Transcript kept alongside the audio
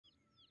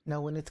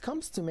Now, when it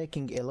comes to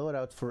making a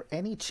loadout for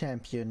any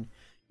champion,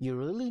 you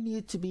really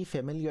need to be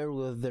familiar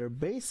with their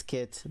base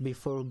kit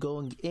before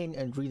going in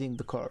and reading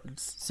the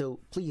cards. So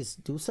please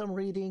do some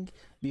reading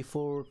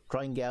before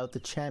trying out the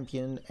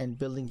champion and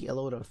building a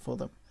loadout for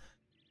them.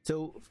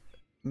 So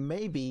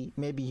maybe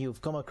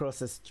you've come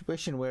across a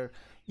situation where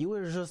you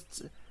were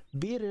just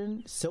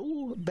beaten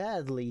so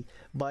badly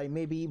by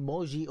maybe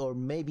Moji, or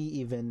maybe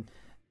even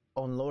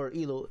on lower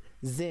elo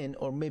Zin,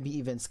 or maybe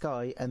even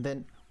Sky, and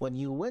then when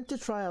you went to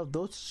try out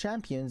those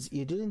champions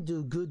you didn't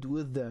do good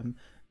with them,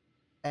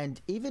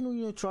 and even when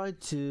you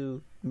tried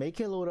to make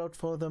a loadout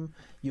for them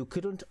you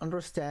couldn't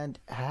understand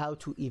how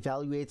to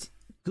evaluate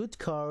good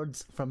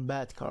cards from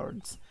bad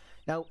cards.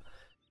 Now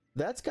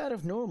that's kind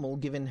of normal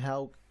given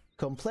how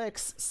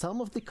complex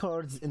some of the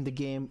cards in the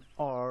game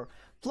are,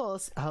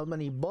 plus how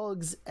many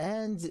bugs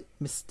and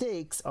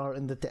mistakes are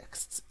in the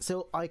texts.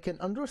 So I can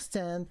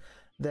understand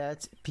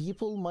that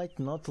people might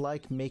not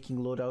like making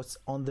loadouts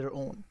on their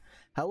own.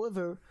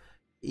 However,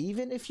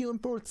 even if you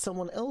import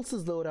someone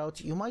else's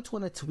loadout, you might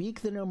want to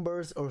tweak the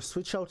numbers or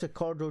switch out a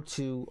card or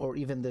two, or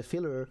even the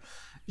filler,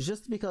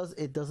 just because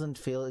it doesn't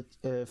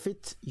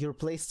fit your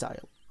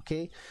playstyle.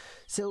 Okay,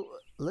 so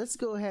let's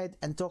go ahead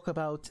and talk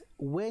about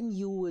when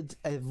you would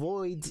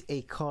avoid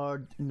a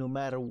card no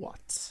matter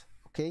what.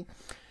 Okay,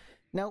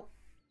 now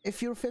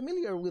if you're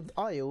familiar with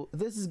IO,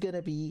 this is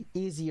gonna be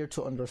easier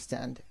to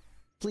understand.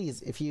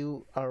 Please, if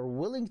you are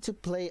willing to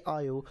play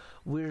IO,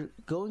 we're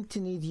going to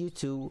need you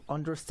to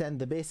understand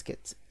the base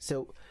kit.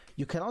 So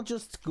you cannot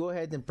just go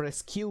ahead and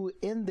press Q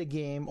in the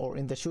game or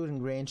in the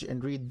shooting range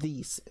and read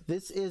these.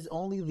 This is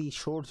only the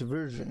short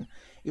version.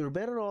 You're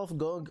better off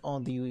going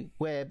on the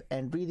web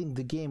and reading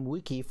the game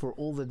wiki for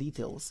all the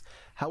details.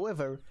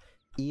 However,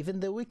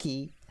 even the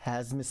wiki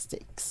has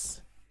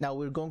mistakes. Now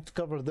we're going to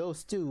cover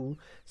those too,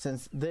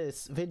 since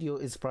this video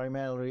is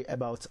primarily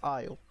about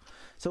IO.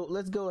 So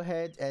let's go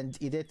ahead and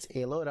edit a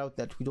loadout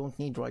that we don't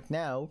need right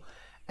now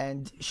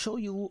and show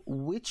you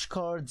which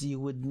cards you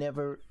would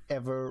never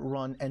ever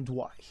run and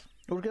why.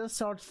 We're gonna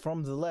start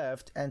from the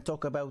left and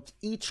talk about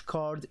each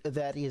card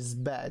that is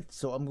bad.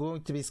 So I'm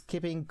going to be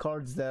skipping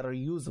cards that are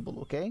usable,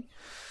 okay?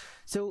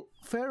 So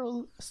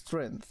Feral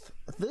Strength.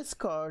 This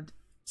card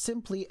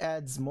simply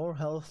adds more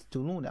health to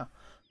Luna.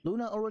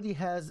 Luna already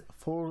has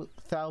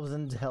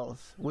 4,000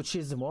 health, which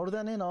is more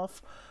than enough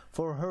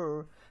for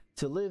her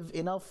to live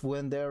enough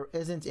when there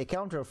isn't a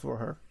counter for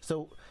her.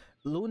 So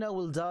Luna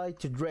will die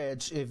to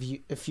Dredge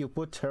if you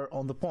put her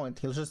on the point.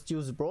 He'll just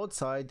use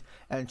broadside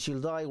and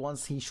she'll die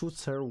once he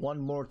shoots her one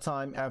more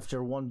time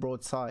after one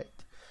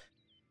broadside.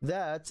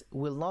 That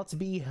will not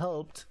be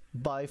helped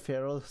by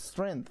Feral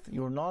Strength.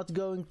 You're not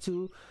going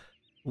to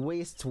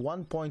waste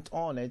 1 point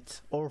on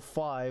it or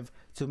 5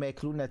 to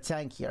make Luna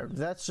tankier.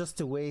 That's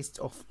just a waste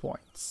of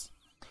points.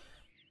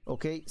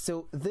 Okay,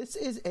 so this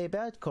is a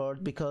bad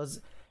card because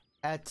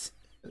at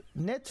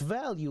net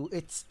value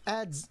it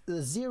adds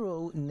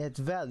 0 net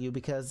value,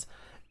 because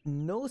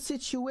no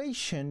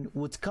situation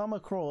would come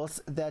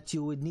across that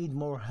you would need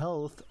more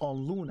health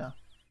on Luna.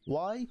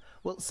 Why?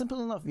 Well,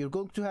 simple enough. You're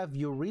going to have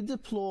your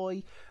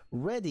redeploy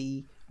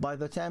ready by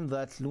the time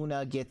that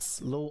Luna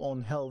gets low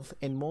on health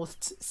in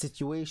most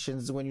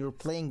situations when you're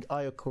playing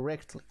IO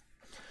correctly.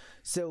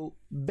 So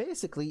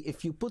basically,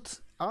 if you put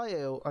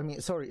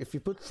if you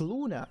put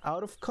Luna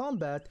out of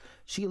combat,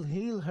 she'll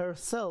heal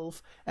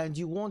herself and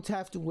you won't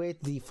have to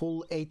wait the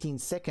full 18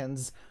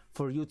 seconds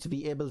for you to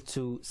be able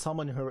to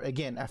summon her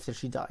again after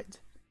she died.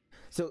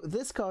 So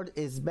this card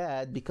is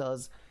bad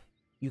because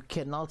you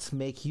cannot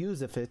make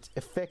use of it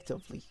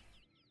effectively.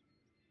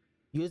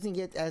 Using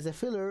it as a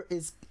filler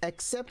is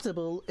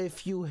acceptable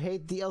if you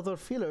hate the other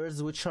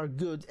fillers, which are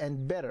good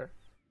and better.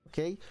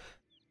 Okay,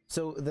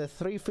 so the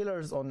 3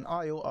 fillers on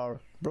IO are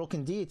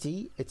Broken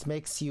Deity. It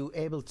makes you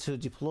able to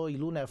deploy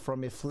Luna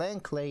from a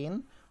flank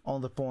lane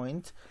on the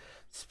point.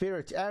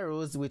 Spirit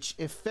Arrows, which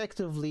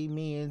effectively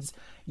means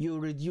you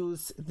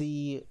reduce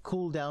the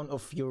cooldown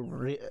of your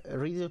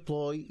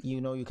redeploy.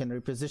 You know, you can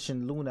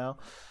reposition Luna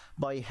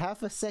by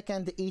half a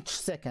second each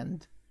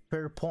second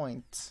per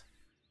point.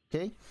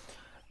 Okay,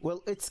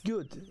 well, it's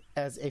good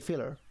as a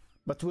filler,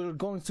 but we're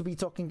going to be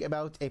talking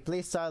about a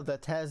playstyle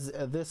that has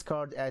this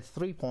card at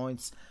 3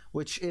 points,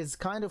 which is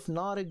kind of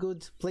not a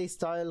good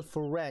playstyle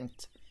for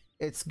ranked.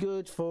 It's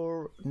good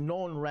for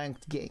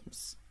non-ranked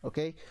games.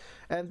 Okay,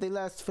 and the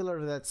last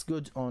filler that's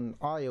good on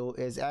IO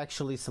is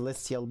actually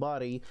Celestial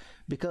Body,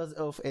 because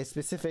of a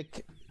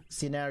specific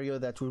scenario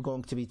that we're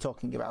going to be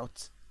talking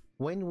about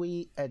when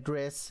we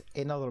address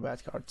another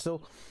bad card.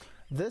 So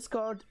this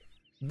card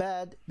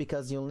bad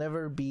because you'll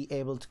never be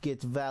able to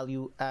get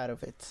value out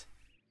of it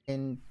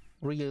in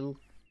real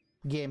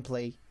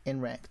gameplay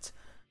in ranked.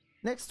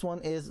 Next one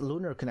is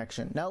Lunar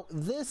Connection. Now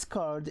this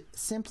card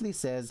simply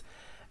says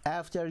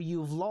after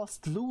you've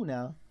lost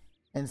Luna,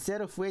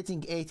 instead of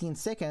waiting 18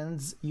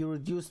 seconds, you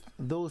reduce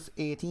those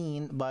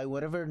 18 by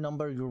whatever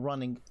number you're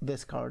running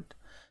this card.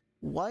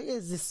 Why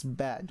is this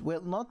bad?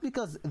 Well, not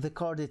because the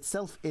card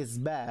itself is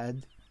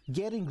bad.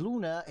 Getting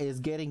Luna is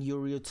getting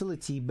your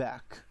utility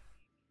back.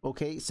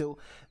 Okay, so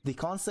the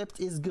concept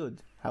is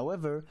good.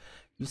 However,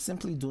 you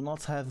simply do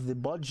not have the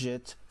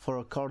budget for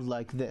a card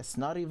like this,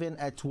 not even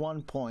at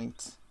 1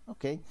 point.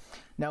 Okay,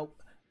 now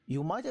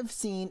you might have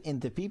seen in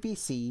the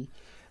PPC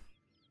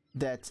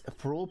that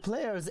pro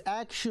players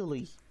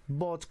actually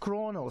bought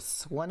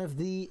Kronos, one of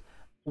the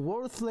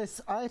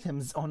worthless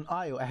items on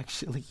IO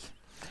actually,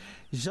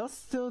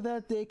 just so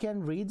that they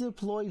can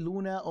redeploy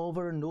Luna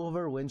over and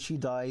over when she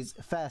dies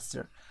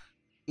faster.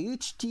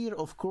 Each tier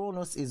of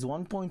Kronos is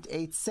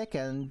 1.8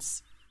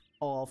 seconds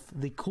of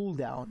the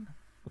cooldown.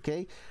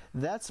 Okay,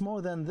 that's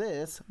more than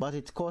this, but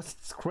it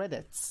costs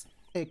credits.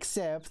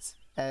 Except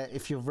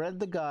if you've read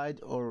the guide,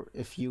 or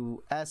if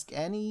you ask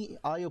any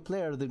IO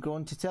player, they're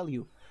going to tell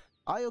you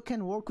IO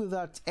can work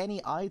without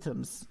any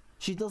items.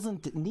 She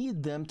doesn't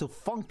need them to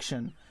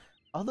function.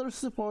 Other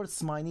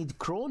supports might need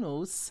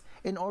Kronos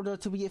in order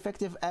to be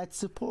effective at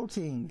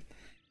supporting.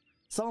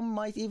 Some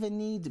might even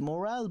need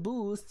morale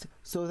boost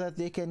so that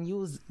they can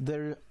use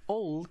their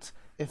ult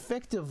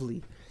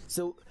effectively.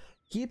 So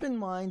keep in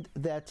mind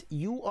that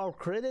you are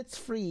credits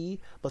free,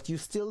 but you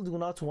still do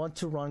not want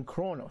to run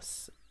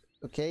Kronos.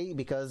 Okay,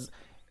 because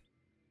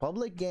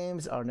public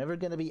games are never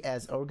going to be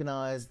as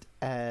organized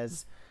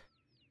as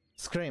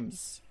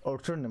scrims or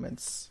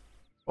tournaments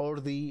or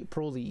the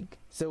Pro League.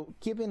 So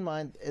keep in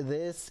mind,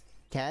 this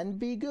can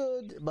be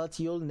good, but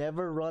you'll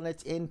never run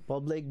it in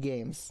public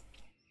games.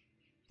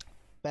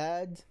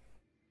 Bad,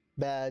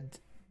 bad,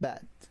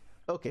 bad.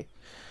 Okay,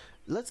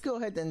 let's go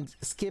ahead and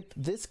skip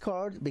this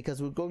card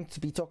because we're going to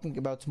be talking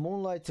about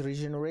Moonlight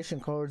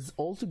regeneration cards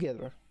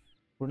altogether.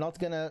 We're not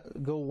gonna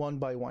go one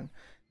by one,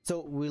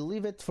 so we'll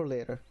leave it for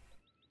later.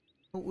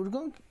 We're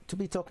going to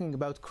be talking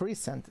about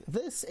Crescent.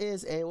 This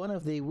is one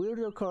of the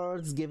weirder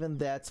cards, given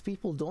that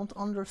people don't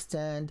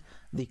understand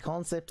the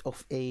concept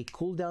of a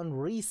cooldown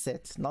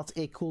reset, not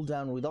a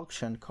cooldown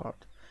reduction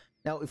card.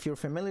 Now, if you're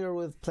familiar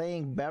with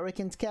playing Barrack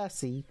and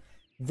Cassie,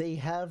 they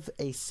have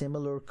a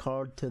similar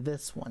card to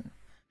this one,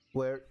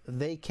 where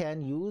they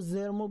can use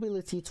their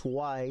mobility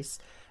twice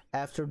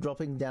after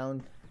dropping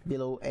down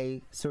below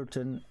a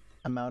certain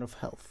amount of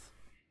health.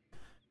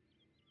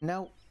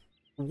 Now,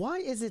 why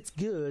is it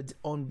good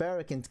on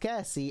Barrack and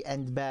Cassie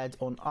and bad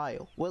on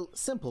IO? Well,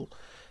 simple.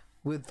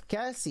 With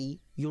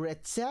Cassie, you're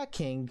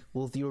attacking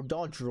with your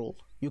dodge roll.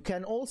 You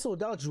can also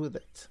dodge with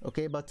it,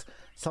 okay? But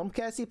some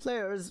Cassie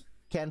players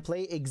can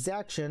play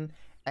exaction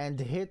and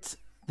hit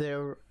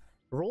their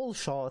roll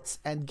shots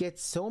and get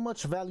so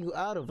much value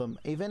out of them.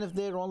 Even if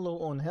they run low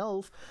on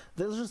health,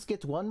 they'll just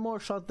get one more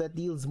shot that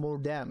deals more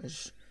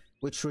damage,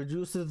 which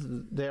reduces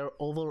their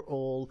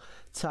overall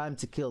time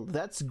to kill.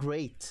 That's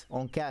great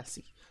on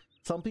Cassie.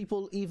 Some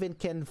people even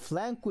can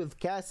flank with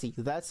Cassie.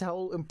 That's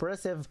how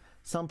impressive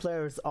some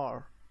players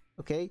are.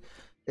 Okay,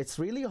 it's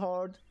really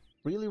hard,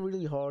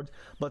 really hard,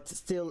 but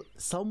still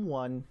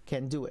someone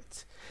can do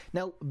it.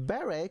 Now,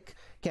 Barrack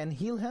can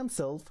heal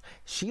himself,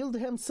 shield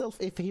himself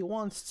if he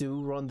wants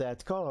to run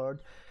that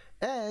card,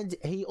 and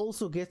he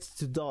also gets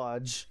to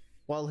dodge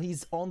while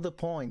he's on the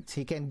point.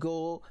 He can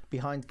go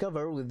behind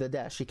cover with the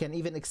dash. He can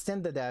even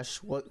extend the dash,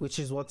 which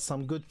is what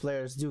some good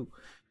players do.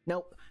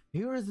 Now,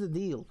 here is the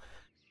deal.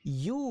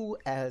 You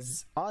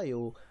as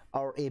IO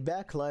are a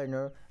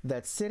backliner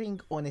that's sitting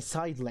on a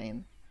side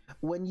lane.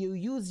 When you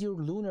use your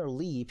Lunar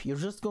Leap, you're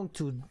just going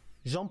to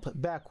jump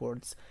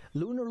backwards.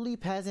 Lunar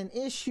Leap has an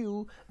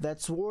issue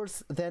that's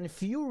worse than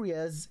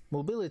Furia's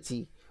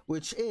mobility,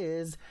 which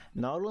is,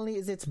 not only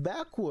is it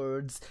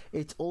backwards,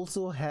 it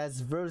also has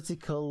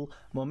vertical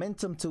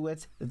momentum to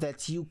it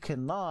that you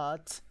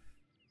cannot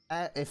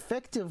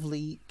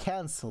effectively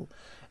cancel.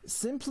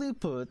 Simply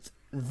put,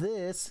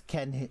 this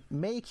can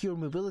make your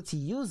mobility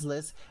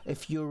useless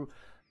if you're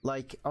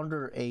like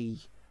under a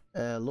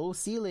low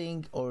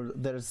ceiling, or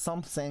there's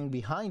something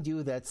behind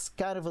you that's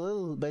kind of a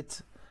little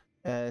bit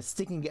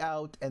sticking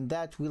out, and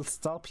that will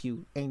stop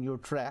you in your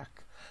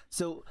track.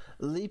 So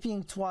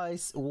leaping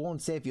twice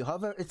won't save you.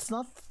 However, it's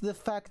not the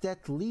fact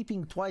that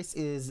leaping twice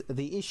is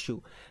the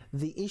issue.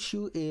 The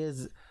issue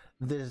is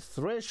the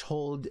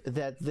threshold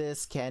that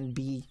this can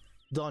be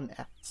done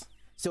at.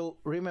 So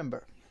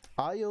remember,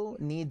 IO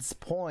needs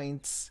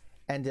points,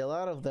 and a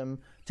lot of them,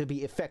 to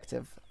be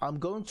effective. I'm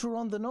going to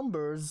run the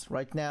numbers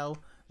right now.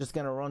 Just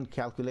gonna run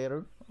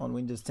calculator on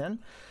Windows 10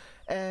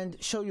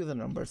 and show you the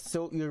numbers.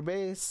 So your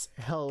base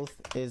health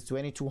is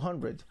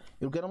 2200.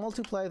 You're gonna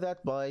multiply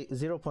that by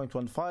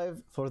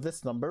 0.15 for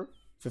this number,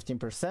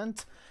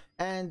 15%,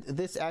 and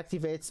this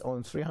activates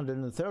on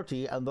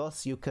 330, and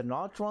thus you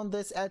cannot run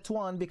this at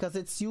 1 because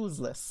it's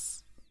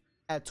useless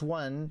at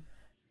 1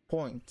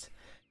 point.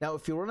 Now,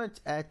 if you run it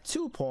at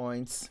 2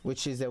 points,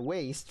 which is a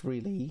waste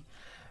really,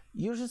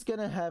 you're just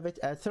gonna have it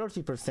at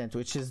 30%,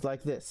 which is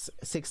like this,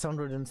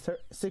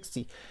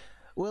 660.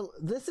 Well,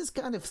 this is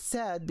kind of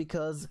sad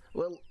because,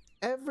 well,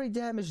 every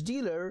damage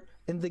dealer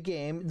in the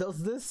game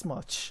does this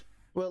much.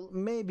 Well,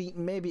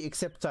 maybe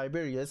except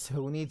Tiberius,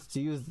 who needs to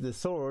use the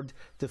sword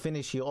to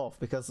finish you off,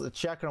 because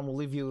Chakram will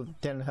leave you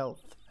 10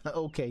 health.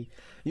 Okay,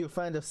 you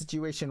find a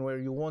situation where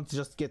you won't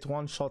just get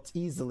one shot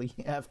easily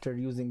after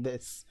using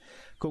this.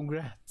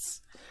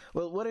 Congrats.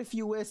 Well, what if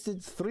you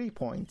wasted 3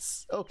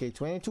 points? Okay,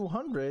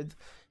 2200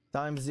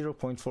 times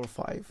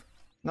 0.45,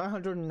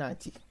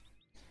 990.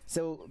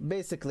 So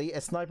basically, a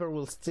sniper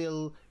will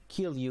still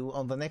kill you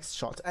on the next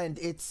shot, and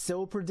it's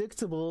so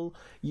predictable.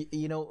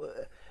 You know,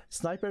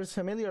 snipers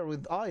familiar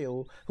with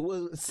IO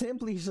will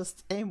simply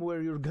just aim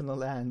where you're gonna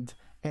land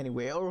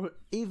anyway, or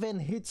even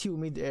hit you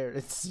mid-air.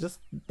 It's just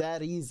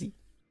that easy,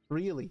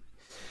 really.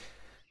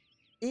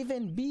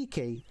 Even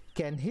BK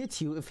can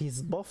hit you if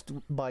he's buffed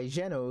by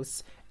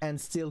Genos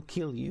and still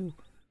kill you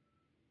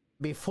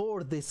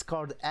before this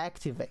card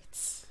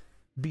activates.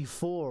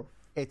 Before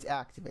it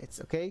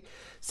activates, okay?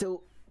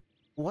 So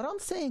what I'm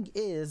saying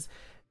is,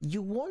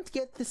 you won't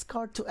get this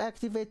card to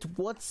activate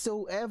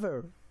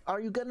whatsoever. Are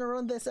you gonna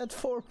run this at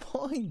 4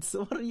 points?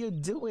 What are you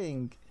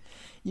doing?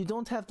 You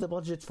don't have the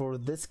budget for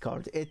this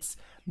card. It's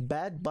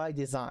bad by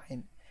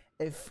design.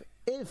 If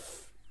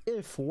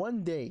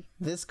one day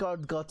this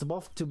card got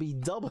buffed to be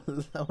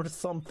double or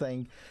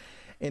something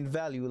in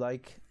value,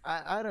 like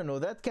I don't know,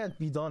 that can't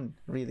be done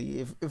really.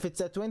 If it's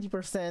at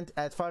 20%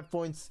 at 5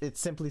 points, it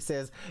simply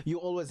says you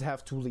always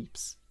have 2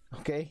 leaps,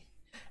 okay,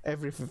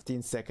 every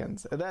 15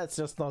 seconds. That's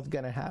just not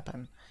gonna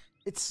happen.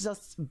 It's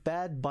just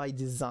bad by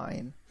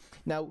design.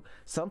 Now,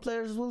 some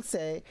players will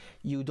say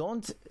you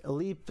don't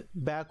leap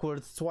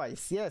backwards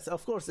twice. Yes,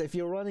 of course, if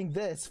you're running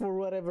this for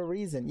whatever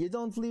reason, you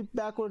don't leap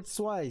backwards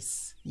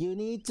twice. You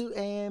need to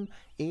aim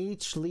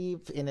each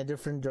leap in a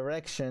different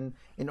direction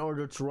in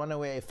order to run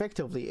away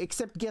effectively.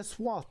 Except guess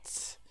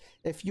what?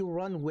 If you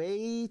run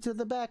way to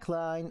the back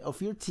line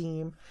of your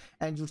team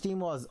and your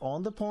team was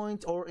on the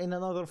point or in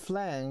another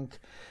flank,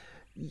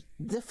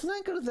 the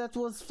flanker that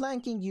was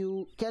flanking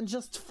you can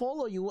just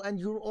follow you and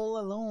you're all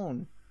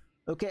alone.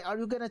 Okay, are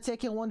you gonna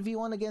take a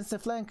 1v1 against a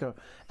flanker?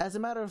 As a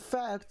matter of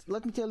fact,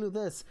 let me tell you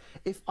this,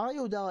 if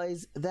IO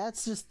dies,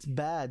 that's just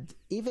bad.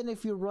 Even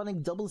if you're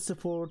running double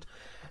support,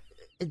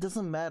 it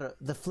doesn't matter.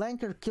 The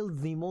flanker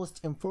killed the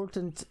most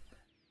important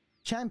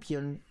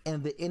champion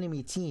in the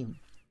enemy team.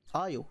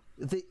 IO,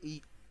 the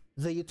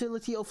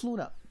utility of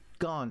Luna,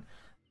 gone.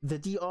 The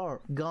DR,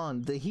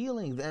 gone. The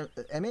healing, the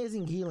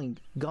amazing healing,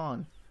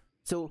 gone.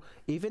 So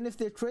even if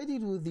they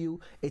traded with you,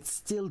 it's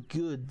still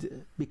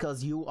good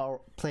because you are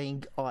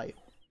playing IO.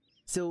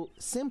 So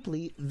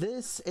simply,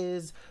 this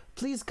is,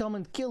 please come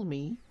and kill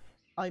me.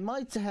 I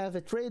might have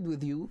a trade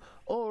with you,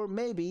 or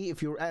maybe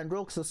if you're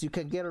Androxus, you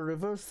can get a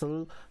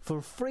reversal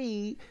for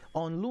free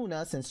on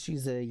Luna since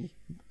she's a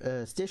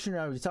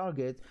stationary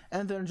target,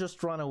 and then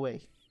just run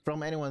away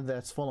from anyone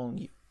that's following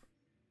you.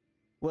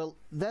 Well,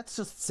 that's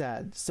just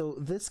sad. So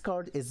this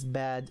card is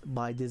bad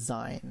by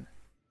design.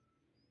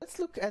 Let's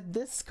look at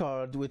this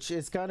card, which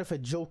is kind of a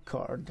joke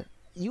card.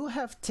 You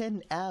have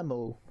 10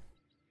 ammo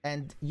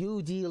and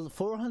you deal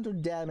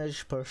 400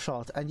 damage per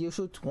shot and you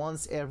shoot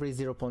once every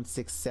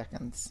 0.6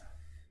 seconds.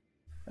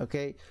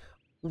 Okay,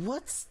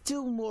 what's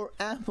 2 more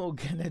ammo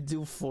gonna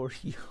do for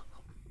you?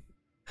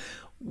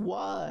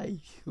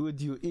 Why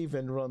would you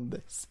even run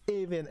this,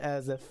 even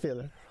as a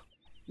filler?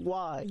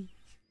 Why?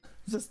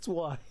 Just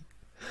why?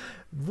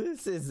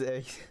 This is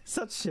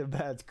such a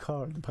bad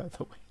card, by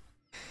the way.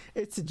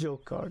 It's a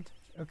joke card.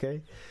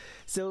 Okay,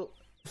 so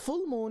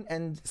Full Moon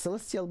and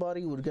Celestial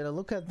Body, we're gonna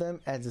look at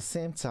them at the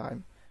same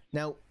time.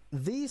 Now,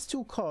 these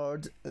 2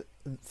 cards,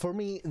 for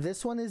me,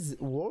 this one is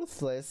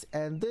worthless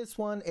and this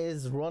one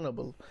is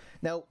runnable.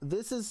 Now,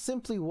 this is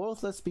simply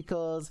worthless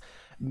because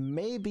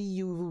maybe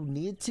you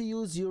need to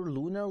use your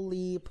Lunar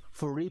Leap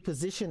for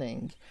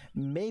repositioning.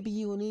 Maybe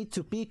you need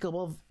to peek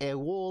above a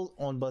wall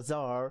on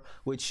Bazaar,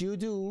 which you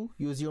do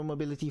use your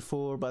mobility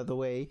for, by the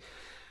way.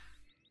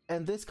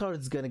 And this card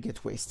is gonna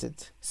get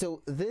wasted.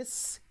 So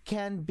this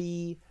can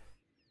be,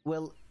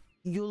 well,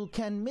 you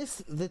can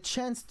miss the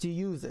chance to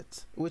use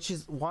it, which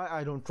is why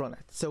I don't run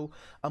it. So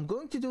I'm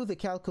going to do the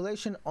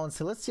calculation on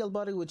Celestial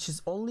Body, which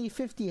is only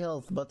 50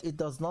 health, but it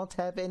does not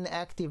have an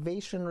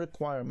activation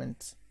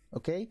requirement.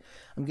 Okay,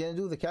 I'm gonna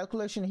do the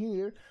calculation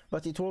here,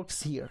 but it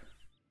works here.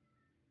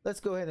 Let's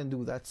go ahead and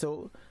do that.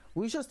 So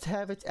we just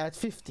have it at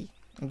 50.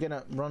 I'm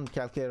gonna run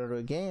calculator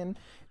again,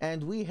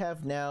 and we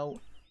have now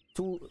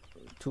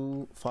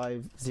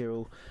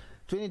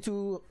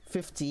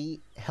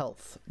 2250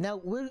 health.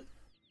 Now we're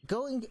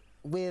going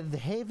with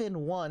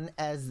Haven 1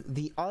 as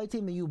the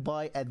item you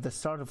buy at the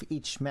start of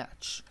each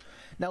match.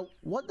 Now,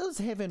 what does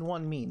Haven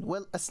 1 mean?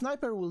 Well, a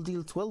sniper will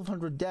deal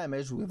 1200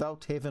 damage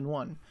without Haven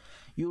 1.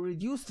 You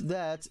reduced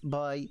that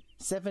by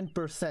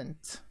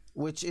 7%,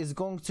 which is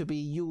going to be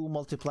you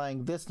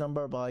multiplying this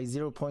number by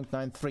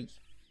 0.93.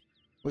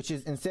 Which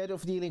is, instead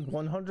of dealing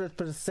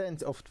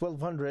 100% of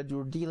 1200,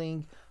 you're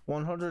dealing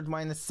 100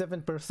 minus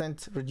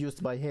 7%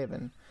 reduced by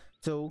Haven.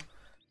 So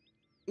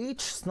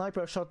each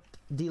sniper shot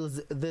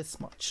deals this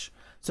much.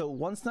 So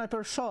 1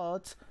 sniper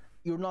shot,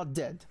 you're not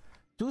dead.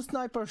 2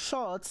 sniper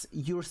shots,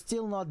 you're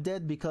still not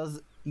dead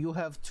because you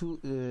have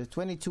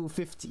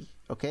 2250,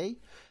 okay?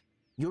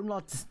 You're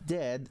not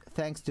dead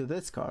thanks to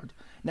this card.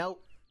 Now,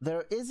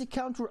 there is a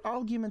counter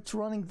argument to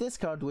running this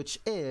card, which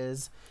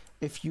is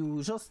if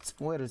you just,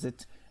 where is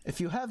it? If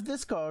you have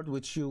this card,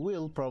 which you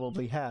will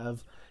probably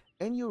have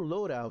in your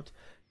loadout,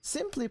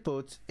 simply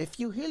put, if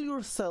you heal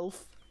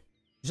yourself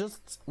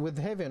just with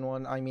Heaven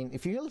 1, I mean,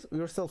 if you heal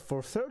yourself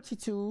for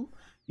 32,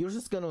 you're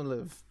just gonna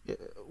live.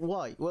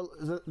 Why? Well,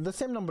 the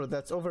same number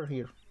that's over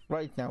here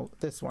right now,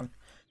 this one.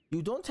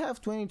 You don't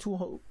have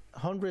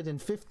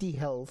 2250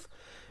 health.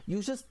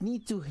 You just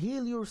need to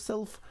heal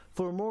yourself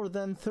for more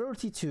than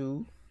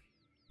 32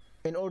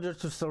 in order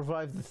to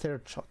survive the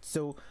third shot.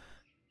 So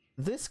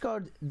this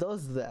card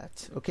does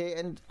that, okay?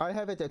 And I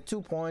have it at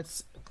 2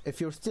 points.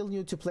 If you're still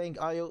new to playing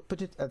IO,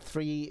 put it at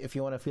 3 if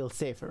you want to feel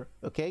safer,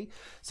 okay?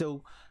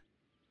 So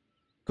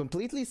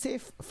completely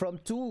safe from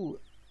 2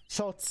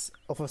 shots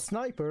of a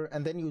sniper,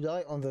 and then you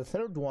die on the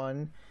third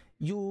one,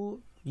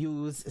 you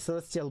use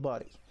Celestial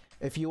Body.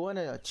 If you want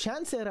to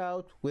chance it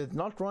out with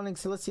not running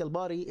Celestial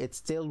Body, it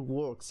still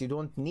works. You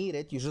don't need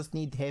it, you just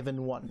need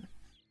Heaven 1.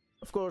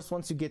 Of course,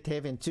 once you get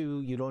Heaven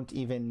 2, you don't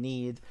even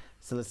need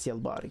Celestial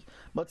Body.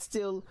 But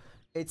still,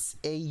 it's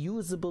a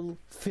usable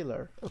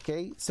filler,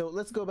 okay? So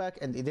let's go back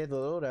and edit the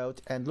loadout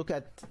and look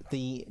at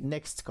the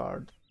next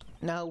card.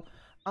 Now,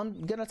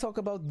 I'm gonna talk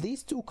about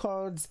these 2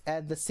 cards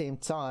at the same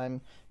time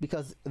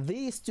because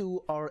these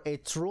 2 are a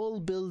troll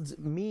build,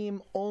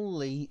 meme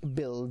only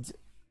build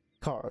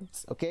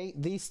cards, okay?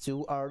 These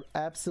 2 are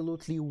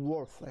absolutely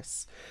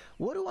worthless.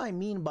 What do I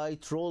mean by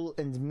troll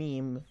and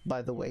meme,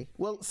 by the way?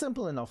 Well,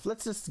 simple enough.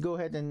 Let's just go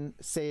ahead and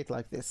say it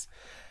like this.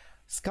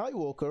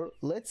 Skywalker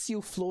lets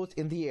you float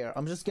in the air.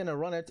 I'm just gonna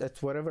run it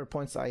at whatever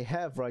points I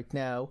have right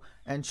now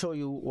and show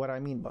you what I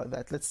mean by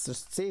that. Let's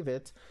just save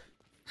it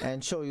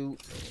and show you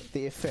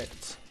the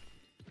effect.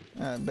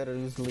 Better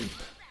use leap.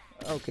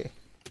 Okay.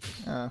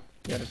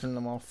 Gotta turn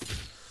them off.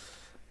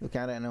 They're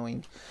kinda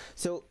annoying.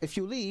 So if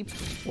you leap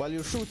while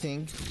you're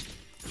shooting,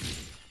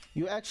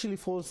 you actually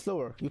fall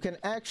slower. You can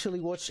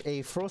actually watch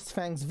a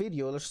Frostfang's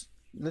video. Let's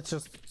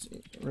just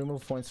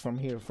remove points from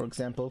here, for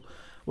example,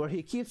 where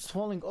he keeps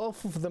falling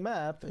off of the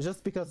map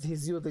just because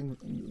he's using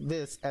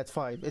this at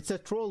 5. It's a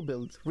troll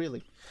build,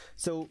 really.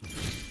 So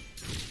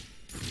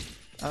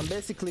I'm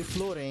basically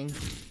floating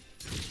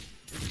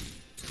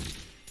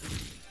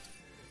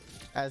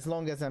as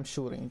long as I'm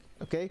shooting,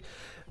 okay?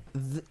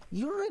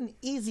 You're an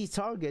easy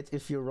target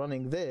if you're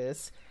running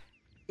this,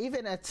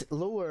 even at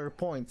lower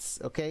points,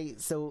 okay?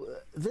 So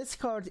this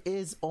card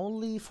is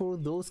only for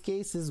those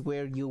cases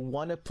where you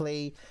want to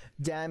play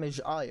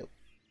damage IO,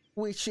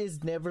 which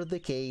is never the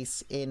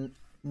case in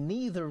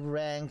neither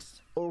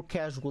ranked or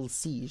casual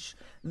siege.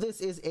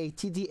 This is a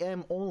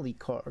TDM only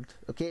card,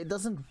 okay? It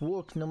doesn't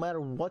work no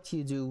matter what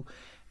you do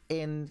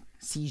in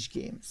siege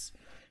games.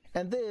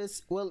 And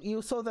this, well,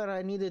 you saw that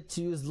I needed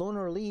to use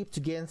Lunar Leap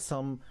to gain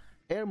some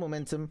air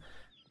momentum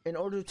in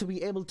order to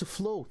be able to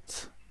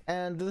float.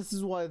 And this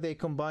is why they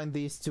combine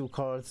these 2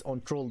 cards on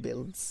troll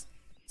builds.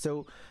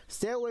 So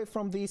stay away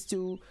from these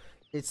 2.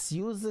 It's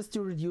useless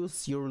to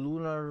reduce your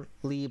Lunar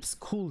Leap's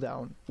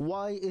cooldown.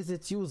 Why is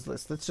it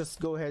useless? Let's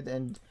just go ahead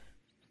and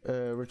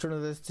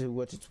return this to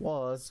what it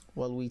was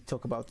while we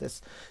talk about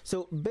this.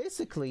 So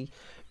basically,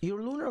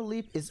 your Lunar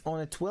Leap is on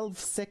a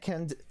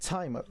 12-second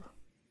timer.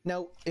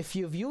 Now, if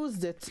you've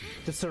used it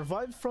to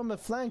survive from a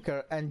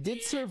flanker and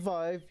did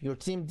survive, your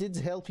team did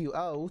help you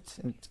out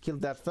and kill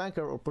that flanker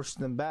or push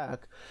them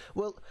back,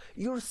 well,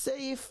 you're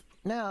safe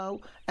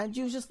now and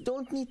you just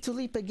don't need to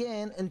leap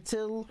again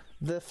until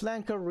the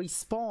flanker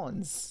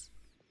respawns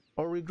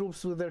or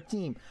regroups with their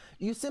team.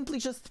 You simply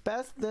just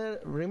pass the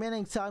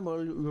remaining time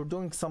while you're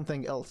doing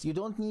something else. You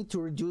don't need to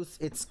reduce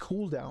its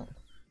cooldown,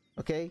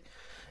 okay?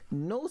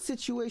 No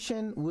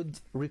situation would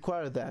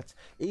require that.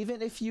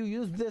 Even if you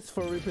use this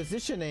for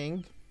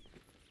repositioning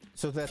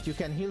so that you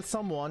can heal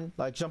someone,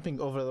 like jumping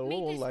over the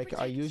wall like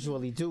I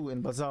usually do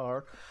in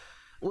Bazaar,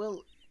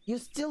 well, you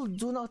still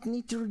do not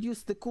need to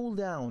reduce the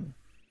cooldown.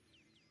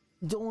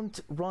 Don't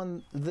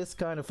run this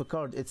kind of a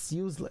card. It's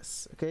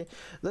useless, okay?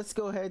 Let's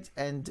go ahead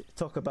and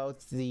talk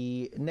about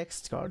the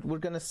next card. We're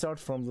gonna start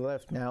from the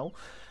left now.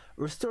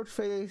 Restored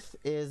Faith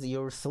is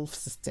your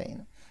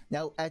self-sustain.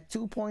 Now, at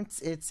 2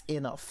 points, it's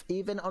enough.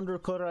 Even under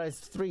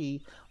Cauterized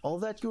 3, all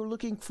that you're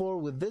looking for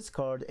with this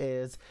card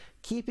is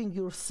keeping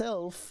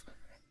yourself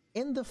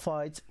in the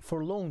fight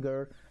for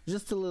longer,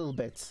 just a little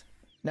bit.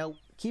 Now,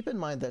 keep in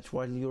mind that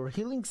while you're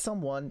healing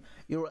someone,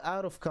 you're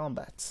out of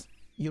combat.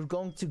 You're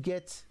going to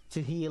get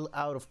to heal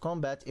out of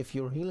combat if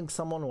you're healing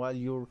someone while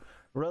you're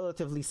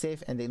relatively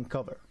safe and in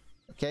cover,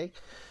 okay?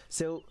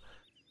 So,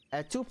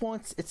 at 2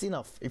 points, it's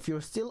enough. If you're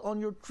still on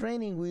your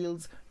training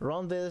wheels,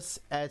 run this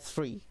at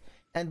 3.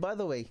 And by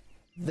the way,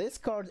 this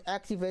card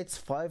activates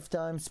 5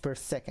 times per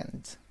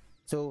second.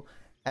 So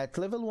at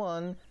level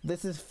 1,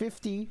 this is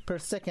 50 per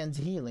second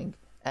healing.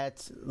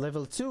 At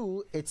level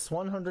 2, it's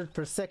 100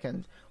 per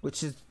second,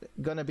 which is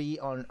gonna be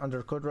on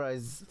under Code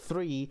Rise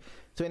 3,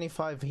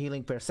 25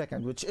 healing per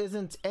second, which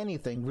isn't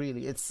anything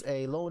really. It's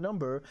a low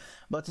number,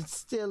 but it's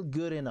still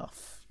good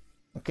enough.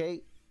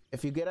 Okay,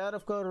 if you get out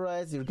of Code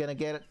Rise, you're gonna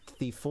get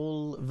the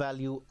full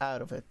value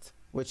out of it,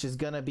 which is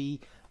gonna be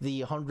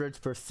the 100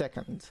 per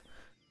second.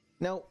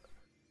 Now,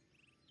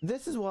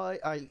 this is why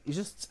I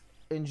just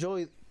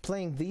enjoy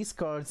playing these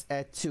cards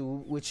at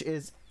 2, which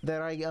is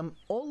that I am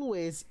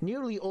always,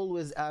 nearly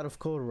always out of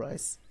Code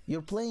Rise.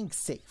 You're playing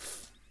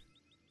safe.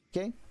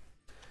 Okay?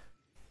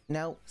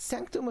 Now,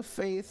 Sanctum of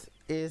Faith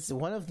is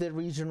one of the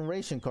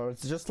regeneration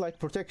cards, just like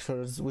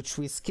Protectors, which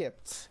we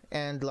skipped,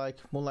 and like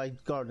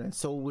Moonlight Garden.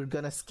 So we're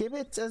gonna skip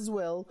it as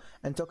well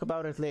and talk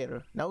about it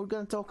later. Now we're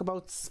gonna talk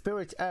about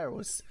Spirit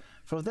Arrows.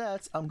 For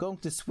that, I'm going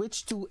to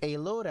switch to a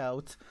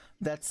loadout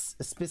that's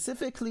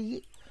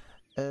specifically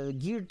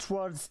geared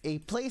towards a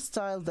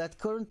playstyle that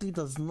currently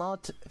does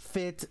not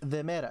fit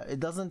the meta. It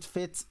doesn't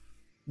fit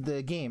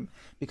the game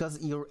because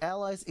your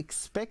allies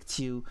expect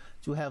you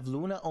to have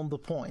Luna on the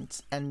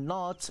point and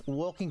not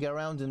walking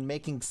around and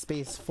making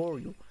space for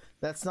you.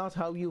 That's not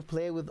how you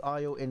play with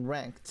IO in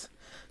ranked.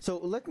 So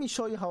let me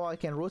show you how I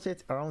can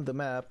rotate around the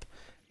map,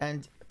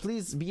 and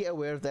please be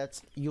aware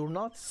that you're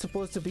not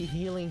supposed to be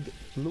healing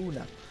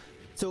Luna.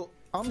 So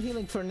I'm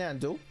healing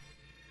Fernando.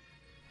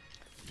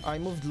 I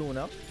moved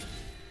Luna.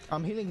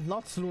 I'm healing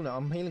not Luna,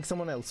 I'm healing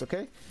someone else,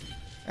 okay?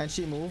 And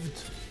she moved.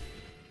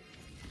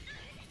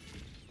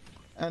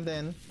 And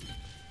then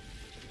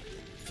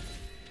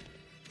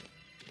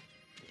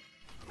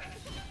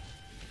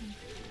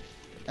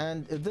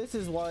this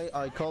is why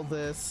I call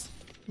this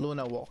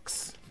Luna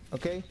Walks.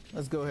 Okay?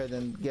 Let's go ahead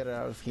and get her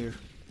out of here.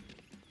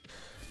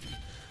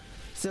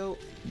 So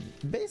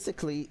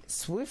basically,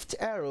 Swift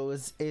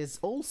Arrows is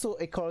also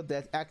a card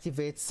that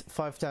activates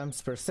 5 times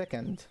per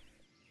second.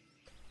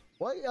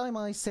 Why am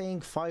I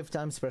saying 5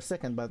 times per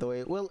second, by the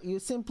way? Well, you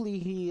simply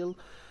heal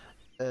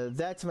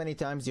that many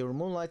times, your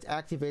Moonlight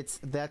activates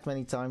that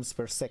many times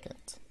per second.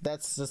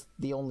 That's just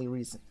the only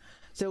reason.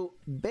 So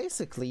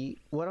basically,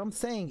 what I'm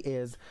saying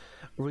is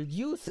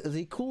reduce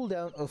the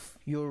cooldown of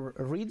your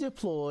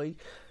redeploy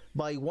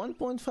by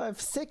 1.5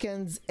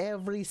 seconds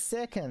every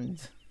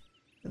second.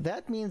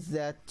 That means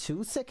that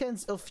 2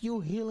 seconds of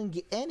you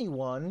healing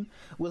anyone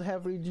will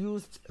have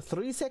reduced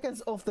 3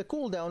 seconds of the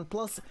cooldown,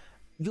 plus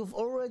you've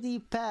already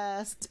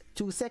passed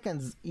 2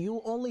 seconds.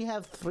 You only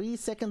have 3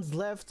 seconds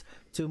left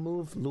to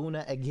move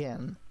Luna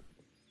again.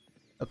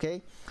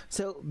 Okay?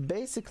 So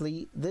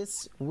basically,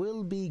 this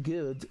will be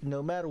good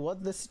no matter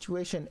what the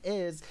situation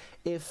is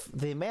if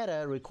the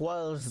meta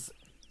requires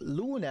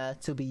Luna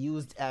to be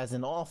used as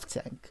an off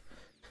tank.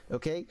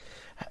 Okay?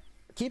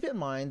 Keep in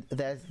mind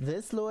that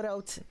this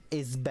loadout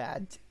is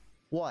bad.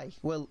 Why?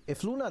 Well,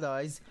 if Luna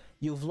dies,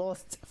 you've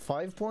lost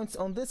 5 points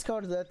on this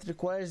card that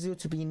requires you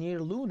to be near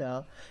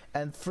Luna,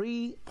 and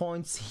 3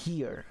 points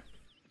here.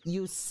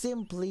 You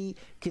simply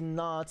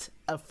cannot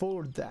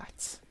afford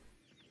that.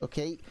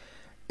 Okay?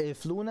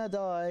 If Luna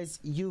dies,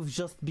 you've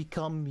just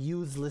become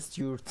useless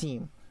to your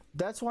team.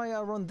 That's why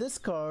I run this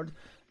card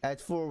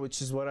at 4,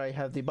 which is what I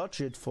have the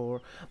budget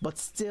for, but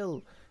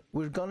still,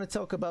 we're gonna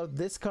talk about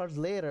this card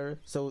later,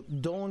 so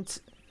don't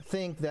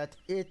think that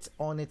it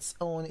on its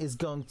own is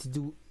going to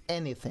do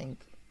anything.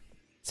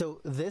 So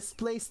this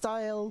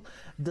playstyle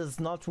does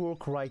not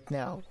work right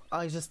now.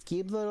 I just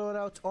keep the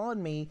loadout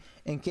on me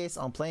in case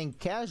I'm playing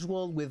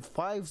casual with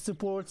 5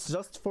 supports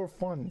just for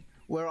fun,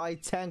 where I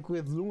tank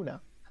with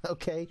Luna.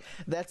 Okay,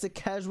 that's a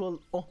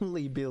casual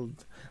only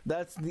build.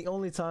 That's the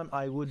only time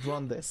I would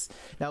run this.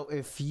 Now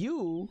if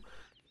you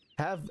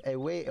have a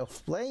way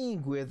of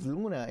playing with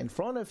Luna in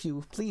front of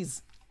you,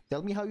 please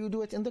tell me how you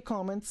do it in the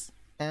comments,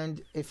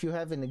 and if you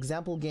have an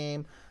example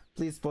game,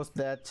 please post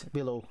that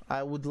below.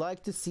 I would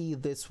like to see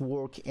this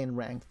work in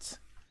ranked.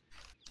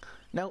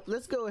 Now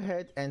let's go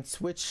ahead and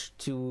switch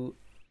to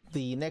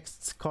the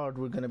next card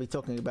we're going to be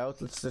talking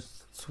about. Let's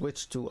just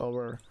switch to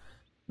our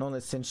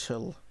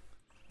non-essential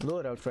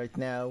loadout right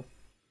now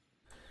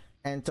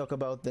and talk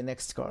about the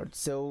next card.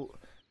 So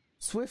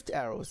Swift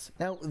Arrows.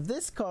 Now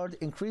this card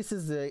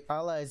increases the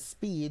allies'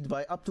 speed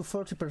by up to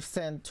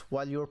 40%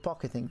 while you're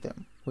pocketing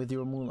them with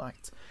your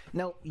Moonlight.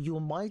 Now you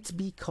might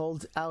be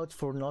called out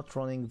for not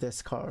running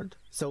this card,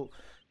 so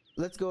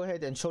let's go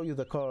ahead and show you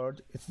the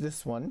card. It's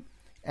this one,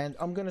 and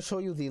I'm gonna show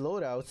you the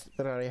loadouts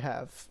that I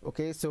have.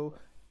 Okay, so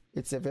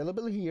it's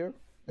available here,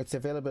 it's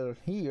available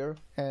here,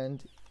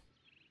 and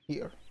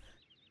here.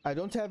 I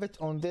don't have it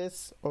on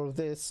this or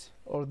this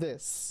or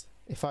this.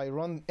 If I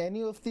run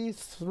any of these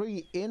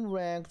 3 in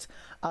ranked,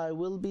 I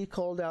will be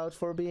called out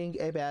for being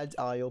a bad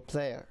IO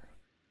player.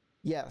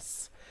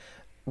 Yes.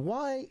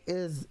 Why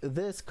is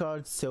this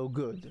card so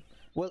good?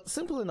 Well,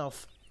 simple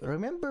enough.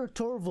 Remember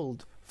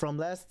Torvald from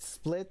last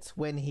split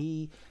when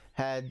he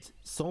had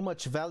so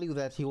much value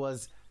that he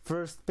was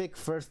first pick,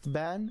 first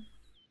ban?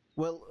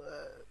 Well,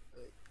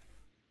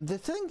 the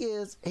thing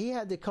is, he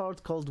had a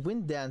card called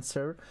Wind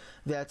Dancer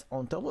that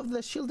on top of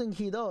the shielding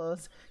he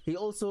does, he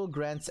also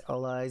grants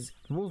allies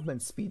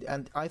movement speed,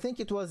 and I think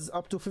it was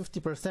up to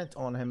 50%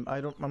 on him.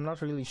 I'm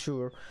not really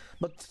sure,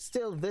 but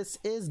still this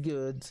is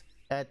good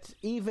at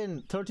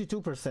even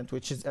 32%,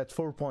 which is at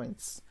 4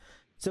 points.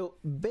 So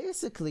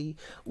basically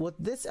what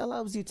this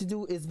allows you to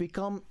do is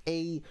become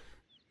a,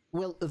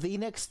 well, the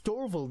next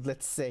Torvald,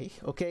 let's say.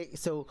 Okay,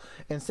 so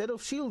instead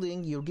of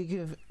shielding, you're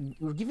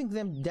giving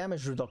them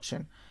damage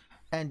reduction,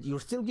 and you're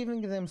still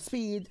giving them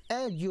speed,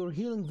 and you're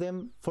healing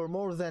them for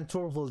more than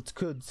Torvald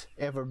could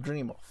ever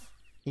dream of.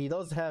 He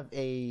does have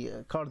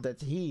a card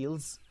that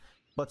heals,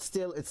 but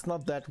still it's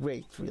not that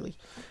great really.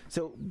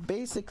 So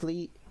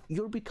basically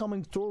you're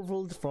becoming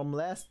Torvald from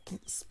last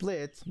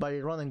split by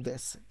running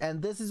this,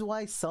 and this is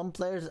why some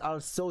players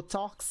are so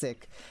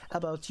toxic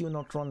about you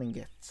not running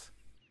it.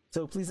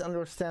 So please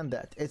understand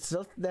that. It's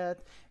just that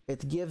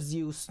it gives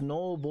you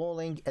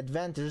snowballing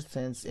advantage,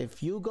 since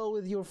if you go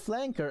with your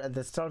flanker at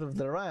the start of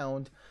the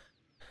round,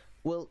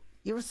 well,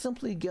 you're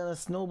simply gonna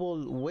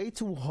snowball way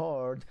too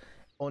hard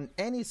on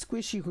any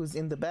squishy who's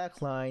in the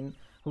back line,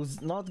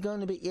 who's not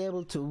gonna be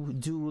able to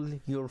duel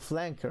your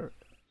flanker.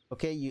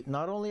 Okay,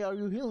 not only are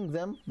you healing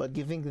them, but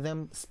giving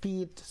them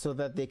speed so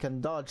that they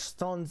can dodge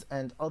stuns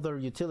and other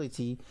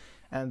utility,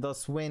 and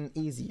thus win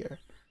easier.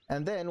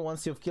 And then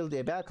once you've killed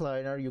a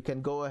backliner, you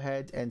can go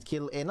ahead and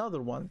kill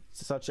another one,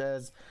 such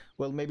as,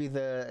 well, maybe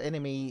the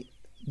enemy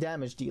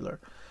damage dealer.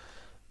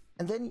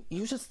 And then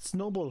you just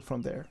snowball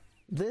from there.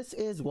 This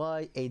is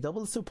why a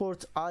double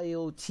support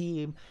IO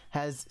team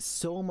has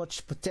so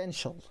much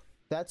potential.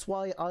 That's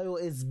why IO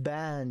is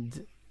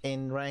banned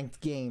in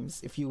ranked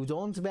games. If you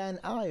don't ban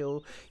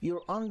IO,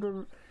 you're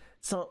under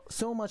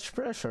so much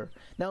pressure.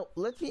 Now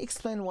let me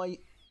explain why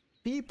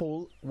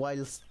people,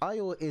 whilst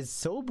IO is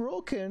so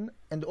broken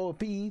and OP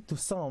to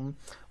some,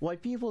 why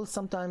people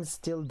sometimes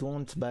still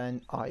don't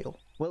ban IO.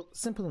 Well,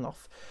 simple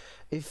enough.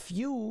 If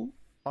you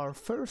are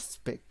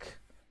first pick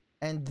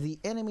and the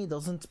enemy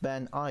doesn't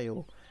ban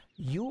IO,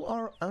 you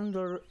are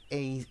under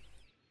a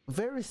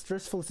very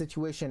stressful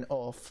situation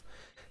of,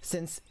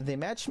 since the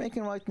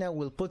matchmaking right now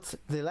will put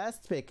the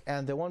last pick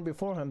and the one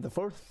before him, the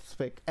fourth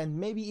pick, and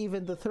maybe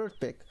even the third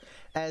pick,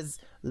 as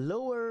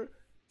lower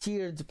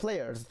tiered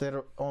players.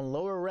 They're on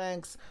lower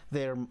ranks.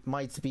 There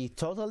might be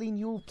totally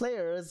new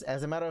players.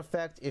 As a matter of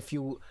fact, if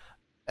you're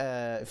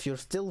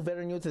still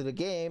very new to the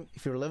game,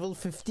 if you're level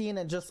 15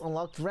 and just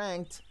unlocked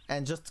ranked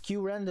and just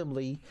queue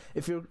randomly,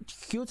 if your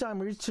queue time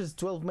reaches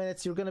 12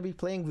 minutes, you're gonna be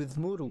playing with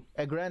Muru,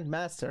 a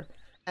grandmaster,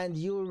 and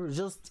you're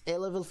just a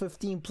level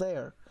 15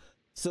 player.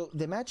 So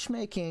the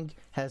matchmaking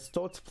has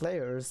taught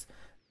players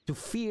to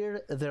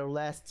fear their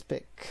last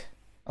pick.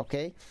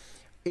 Okay,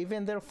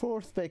 even their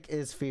fourth pick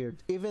is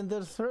feared. Even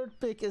their third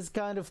pick is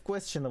kind of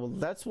questionable.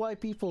 That's why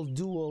people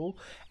duo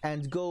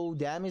and go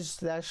damage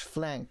slash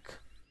flank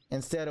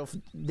instead of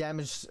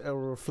damage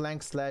or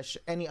flank slash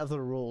any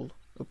other role.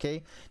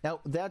 Okay, now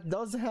that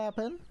does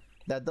happen.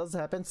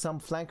 Some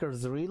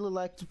flankers really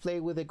like to play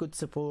with a good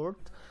support,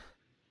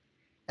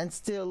 and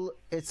still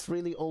it's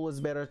really always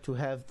better to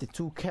have the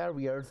two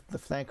carriers, the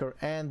flanker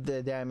and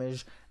the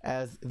damage,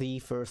 as the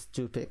first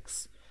two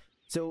picks.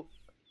 So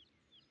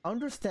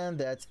understand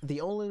that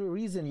the only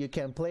reason you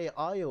can play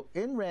IO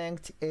in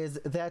ranked is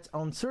that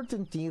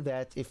uncertainty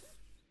that if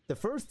the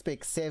first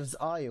pick saves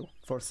IO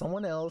for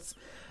someone else,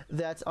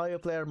 that IO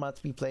player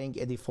might be playing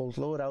a default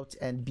loadout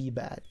and be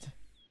bad.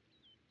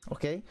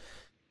 Okay,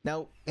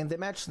 now in the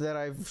match that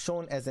I've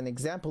shown as an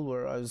example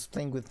where I was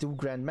playing with two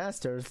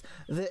grandmasters,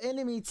 the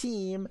enemy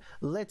team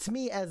let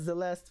me as the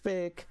last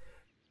pick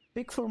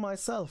for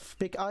myself,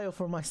 pick IO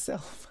for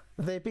myself.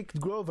 They picked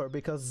Grover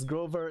because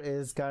Grover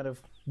is kind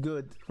of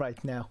good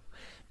right now,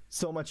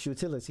 so much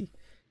utility.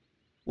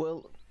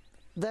 Well,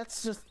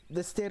 that's just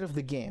the state of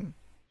the game.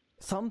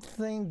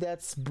 Something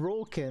that's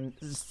broken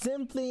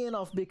simply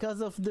enough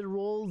because of the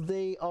role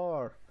they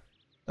are.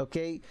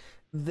 Okay,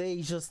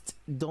 they just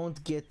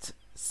don't get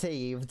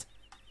saved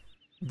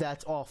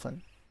that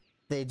often.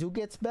 They do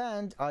get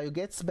banned. IO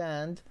gets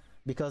banned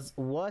because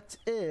what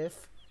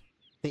if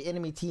the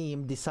enemy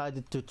team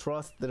decided to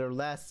trust their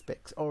last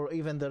picks or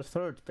even their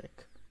third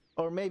pick?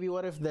 Or maybe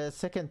what if the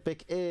second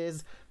pick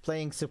is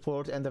playing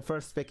support and the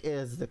first pick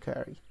is the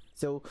carry?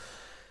 So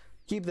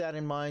keep that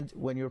in mind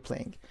when you're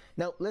playing.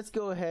 Now let's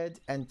go ahead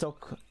and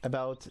talk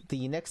about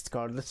the next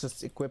card. Let's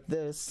just equip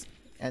this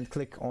and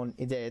click on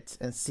edit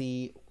and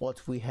see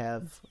what we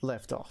have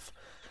left off.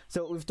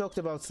 So we've talked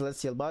about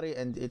Celestial Body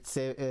and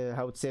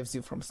how it saves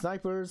you from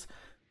snipers.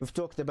 We've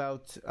talked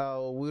about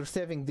we're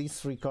saving these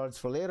three cards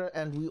for later,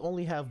 and we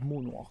only have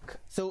Moonwalk.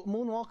 So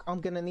Moonwalk, I'm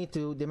gonna need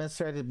to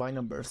demonstrate it by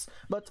numbers,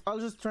 but I'll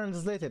just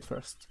translate it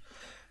first.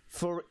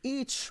 For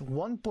each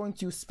 1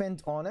 point you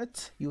spend on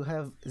it, you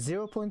have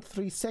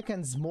 0.3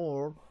 seconds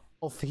more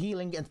of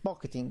healing and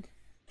pocketing.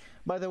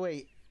 By the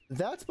way,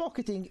 that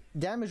pocketing,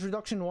 damage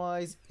reduction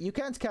wise, you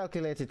can't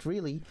calculate it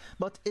really,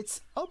 but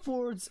it's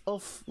upwards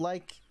of,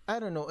 like, I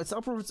don't know, it's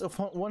upwards of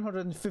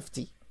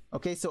 150.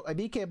 Okay, so a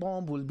BK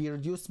bomb will be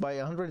reduced by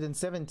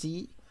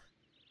 170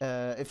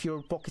 if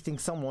you're pocketing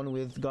someone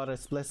with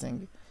Goddess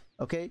Blessing.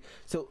 Okay,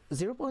 so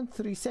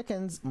 0.3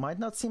 seconds might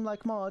not seem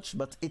like much,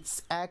 but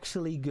it's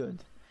actually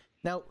good.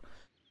 Now,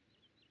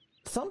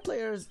 some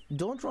players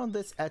don't run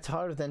this at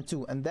higher than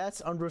 2, and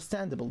that's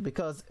understandable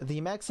because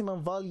the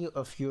maximum value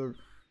of your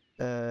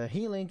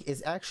healing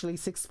is actually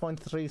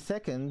 6.3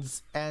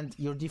 seconds, and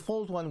your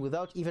default one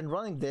without even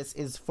running this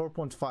is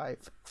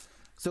 4.5.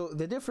 So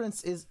the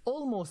difference is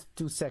almost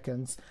 2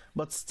 seconds,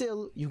 but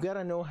still you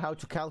gotta know how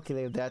to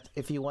calculate that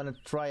if you want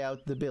to try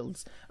out the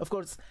builds. Of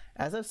course,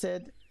 as I've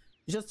said,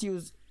 just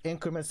use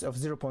increments of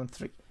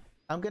 0.3.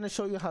 I'm gonna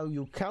show you how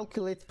you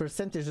calculate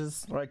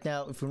percentages right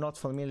now if you're not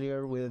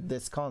familiar with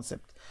this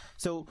concept.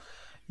 So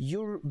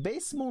your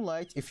base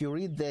Moonlight, if you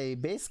read the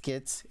base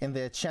kit in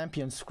the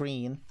champion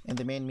screen in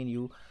the main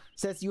menu,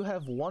 says you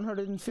have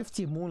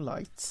 150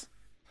 Moonlights,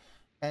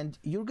 and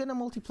you're gonna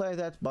multiply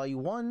that by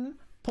 1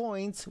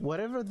 point,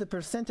 whatever the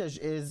percentage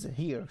is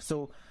here.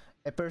 So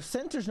a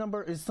percentage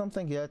number is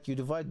something that you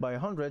divide by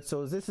 100,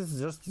 so this is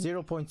just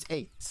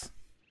 0.8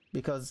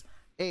 because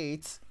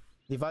 8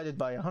 divided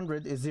by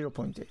 100 is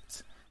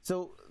 0.8.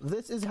 So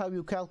this is how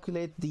you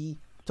calculate the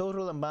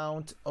total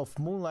amount of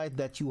Moonlight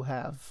that you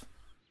have.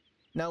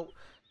 Now,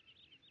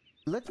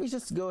 let me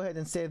just go ahead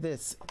and say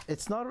this.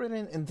 It's not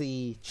written in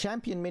the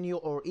champion menu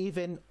or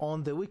even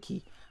on the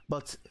wiki,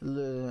 but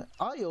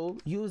IO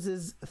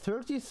uses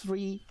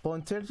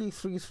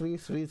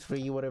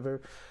 33.33333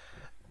 whatever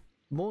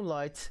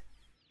Moonlight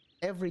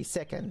every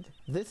second.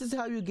 This is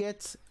how you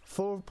get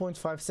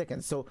 4.5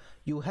 seconds. So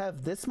you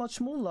have this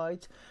much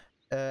Moonlight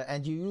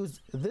and you use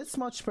this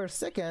much per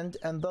second,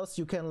 and thus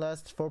you can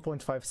last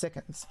 4.5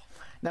 seconds.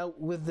 Now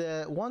with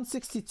the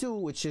 162,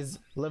 which is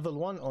level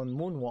 1 on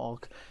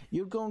Moonwalk,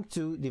 you're going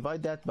to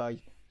divide that by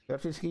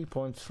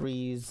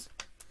 33.3s,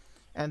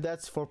 and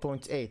that's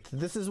 4.8.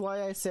 This is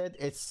why I said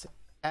it's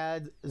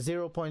add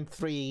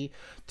 0.3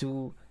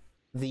 to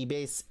the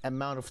base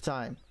amount of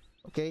time.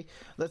 Okay,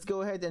 let's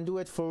go ahead and do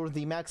it for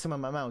the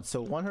maximum amount.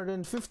 So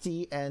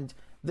 150, and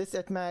this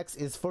at max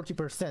is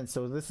 40%,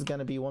 so this is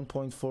gonna be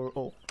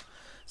 1.40.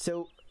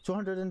 So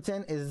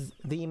 210 is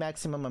the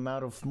maximum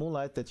amount of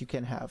Moonlight that you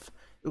can have.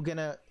 You're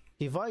gonna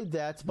divide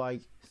that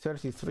by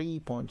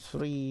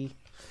 33.3,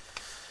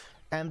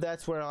 and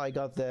that's where I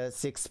got the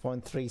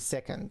 6.3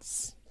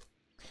 seconds.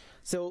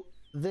 So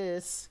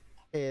this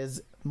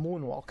is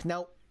Moonwalk.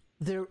 Now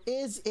there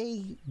is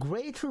a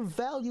greater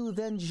value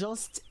than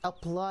just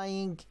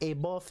applying a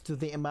buff to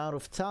the amount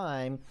of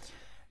time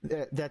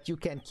that you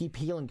can keep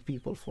healing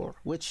people for,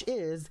 which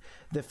is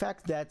the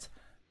fact that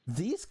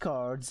these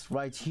cards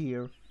right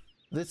here,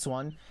 this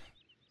one,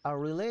 are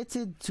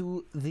related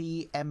to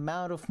the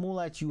amount of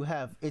Moonlight you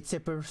have. It's a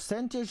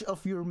percentage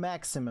of your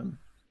maximum.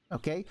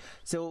 Okay,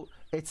 so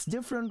it's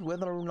different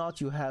whether or not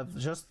you have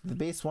just the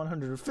base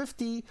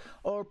 150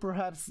 or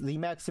perhaps the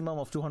maximum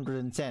of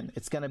 210.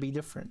 It's gonna be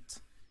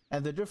different,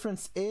 and the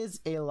difference is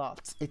a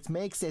lot. It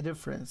makes a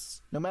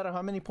difference. No matter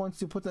how many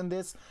points you put in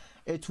this,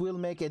 it will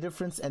make a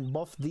difference and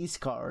buff these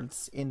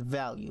cards in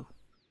value.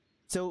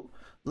 So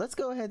let's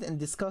go ahead and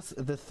discuss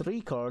the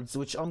 3 cards,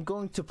 which I'm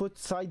going to put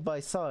side by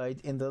side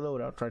in the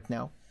loadout right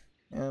now.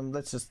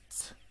 Let's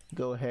just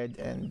go ahead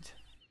and...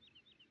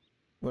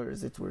 Where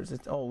is it? Where is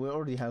it? Oh, we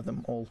already have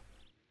them all.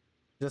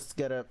 Just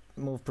gotta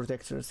move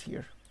protectors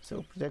here.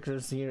 So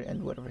protectors here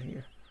and whatever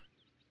here.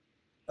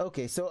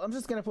 Okay, so I'm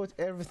just gonna put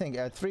everything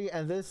at 3,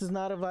 and this is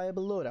not a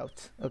viable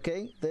loadout.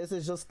 Okay, this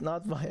is just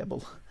not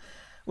viable.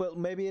 Well,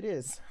 maybe it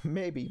is,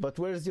 maybe, but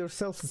where's your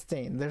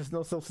self-sustain? There's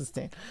no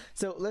self-sustain.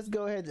 So let's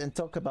go ahead and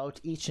talk about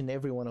each and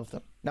every one of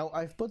them. Now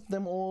I've put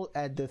them all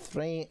at the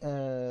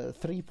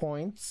 3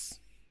 points,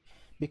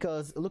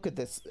 because look at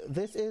this.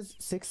 This is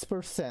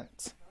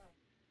 6%.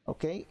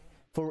 Okay,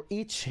 for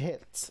each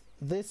hit.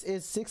 This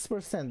is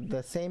 6%,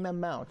 the same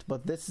amount,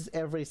 but this is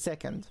every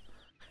second.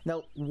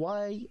 Now,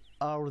 why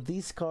are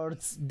these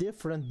cards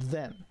different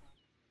then?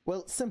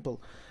 Well,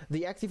 simple.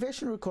 The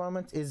activation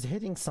requirement is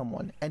hitting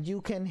someone, and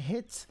you can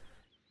hit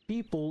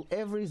people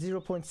every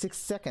 0.6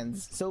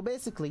 seconds. So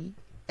basically,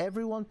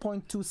 every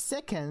 1.2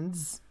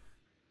 seconds,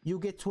 you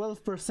get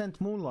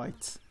 12%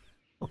 Moonlight.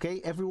 Okay,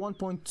 every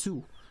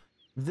 1.2.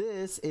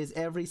 This is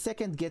every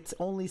second gets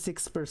only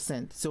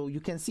 6%. So you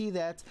can see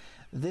that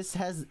this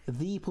has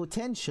the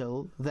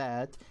potential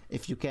that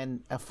if you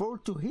can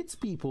afford to hit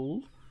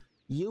people,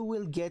 you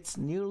will get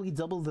nearly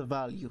double the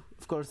value.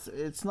 Of course,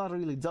 it's not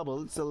really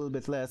double, it's a little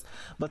bit less,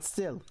 but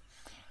still.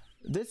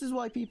 This is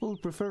why people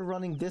prefer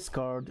running this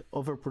card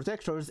over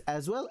Protectors,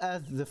 as well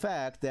as the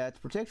fact that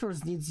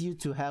Protectors needs you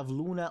to have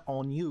Luna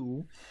on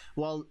you,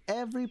 while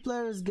every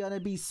player is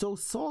gonna be so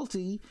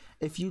salty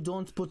if you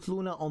don't put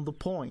Luna on the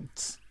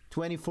point.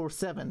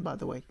 24/7, by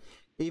the way.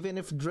 Even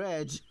if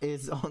Dredge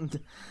is on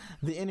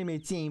the enemy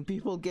team,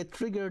 people get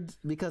triggered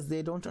because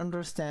they don't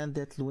understand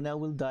that Luna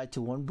will die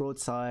to 1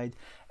 broadside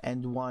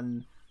and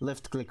 1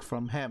 left click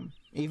from him.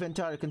 Even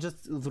Tara can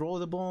just throw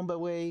the bomb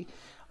away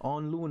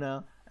on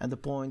Luna and the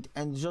point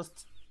and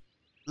just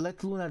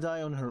let Luna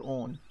die on her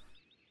own.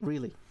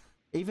 Really.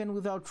 Even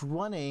without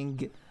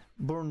running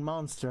born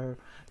monster,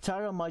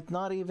 Tyra might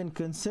not even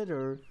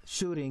consider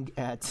shooting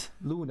at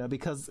Luna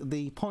because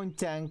the point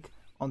tank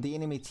on the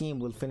enemy team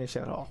will finish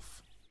it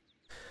off.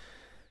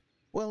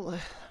 Well,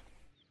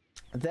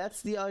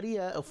 that's the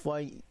idea of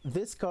why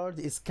this card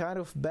is kind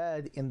of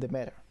bad in the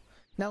meta.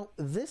 Now,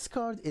 this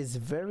card is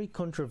very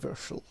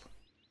controversial.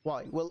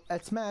 Why? Well,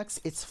 at max,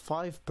 it's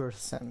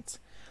 5%.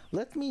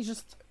 Let me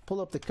just pull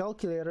up the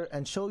calculator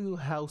and show you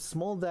how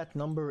small that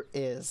number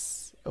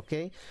is,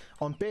 okay?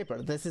 On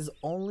paper, this is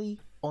only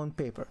on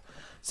paper.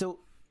 So,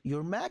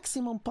 your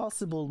maximum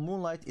possible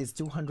moonlight is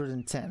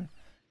 210,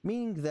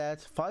 meaning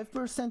that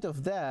 5%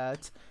 of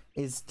that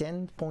is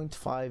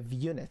 10.5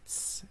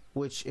 units,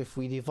 which if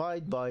we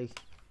divide by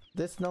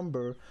this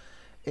number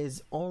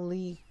is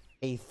only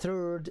a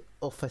third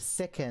of a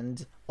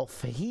second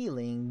of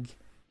healing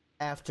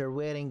after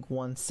waiting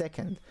 1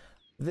 second.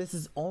 This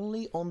is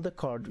only on the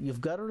card.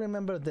 You've got to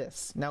remember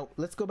this. Now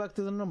let's go back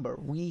to the number.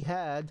 We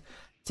had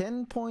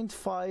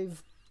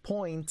 10.5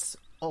 points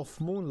of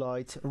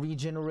moonlight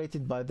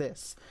regenerated by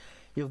this.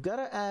 You've got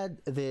to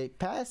add the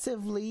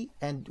passively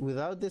and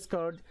without this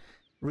card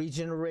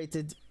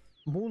regenerated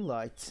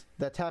moonlight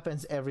that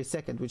happens every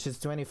second, which is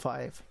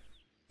 25.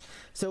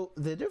 So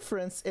the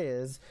difference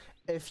is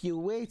if you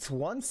wait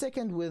 1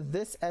 second with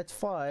this at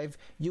 5,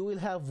 you will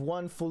have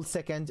 1 full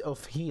second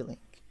of healing.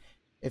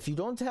 If you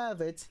don't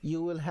have it,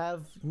 you will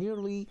have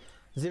nearly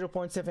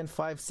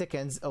 0.75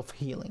 seconds of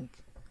healing.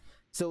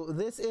 So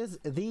this is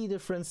the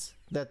difference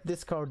that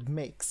this card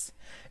makes.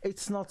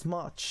 It's not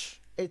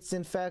much. It's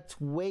in fact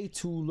way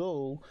too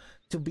low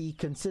to be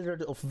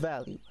considered of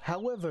value.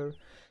 However,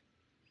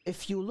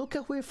 if you look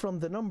away from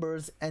the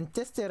numbers and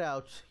test it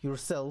out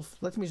yourself,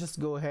 let me just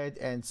go ahead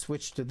and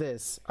switch to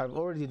this. I've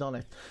already done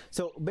it.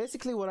 So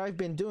basically what I've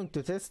been doing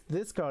to test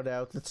this card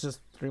out, let's just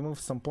remove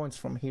some points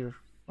from here,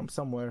 from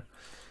somewhere,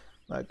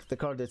 like the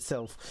card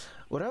itself.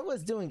 What I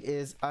was doing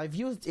is I've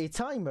used a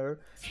timer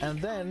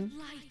and then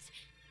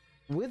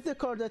with the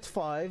card at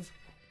 5,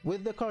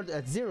 with the card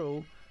at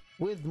 0,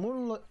 with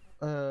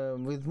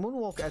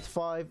Moonwalk at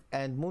 5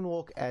 and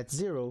Moonwalk at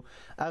 0,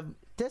 I've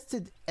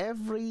tested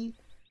every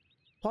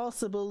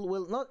possible,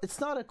 well, it's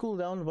not a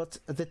cooldown, but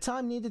the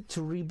time needed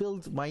to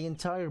rebuild my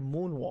entire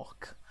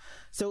Moonwalk.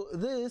 So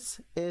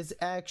this is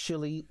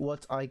actually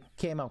what I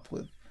came up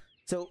with.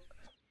 So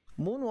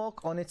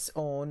Moonwalk on its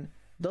own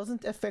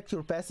doesn't affect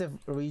your passive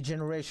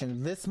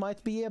regeneration. This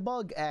might be a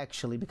bug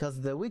actually,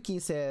 because the wiki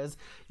says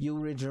you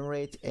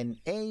regenerate an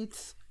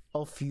 1/8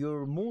 of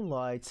your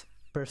moonlight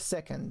per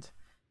second.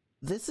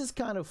 This is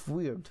kind of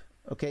weird.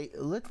 Okay,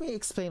 let me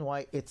explain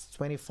why it's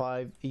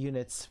 25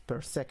 units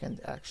per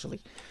second actually.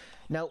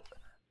 Now,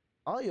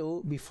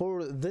 IO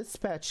before this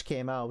patch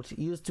came out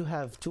used to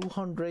have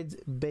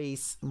 200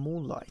 base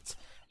moonlight.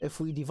 If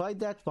we divide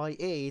that by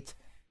 8,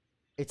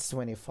 it's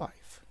 25.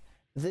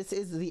 This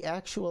is the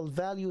actual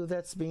value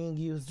that's being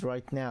used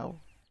right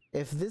now.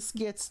 If this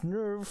gets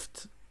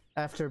nerfed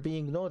after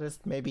being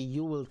noticed, maybe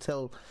you will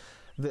tell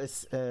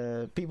this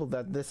people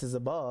that this is a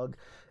bug.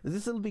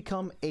 This will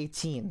become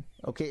 18.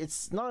 Okay,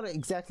 it's not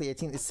exactly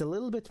 18, it's a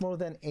little bit more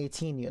than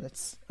 18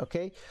 units.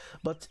 Okay,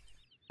 but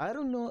I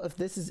don't know if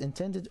this is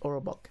intended or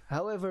a bug.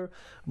 However,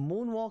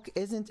 Moonwalk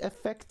isn't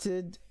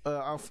affected,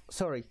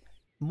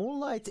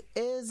 Moonlight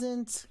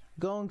isn't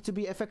going to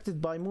be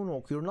affected by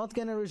Moonwalk. You're not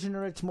gonna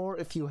regenerate more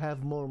if you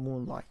have more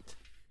Moonlight.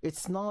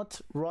 It's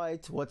not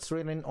right what's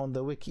written on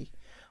the wiki.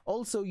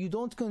 Also, you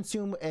don't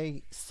consume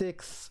a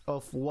 1/6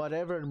 of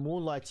whatever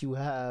Moonlight you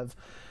have.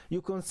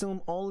 You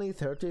consume only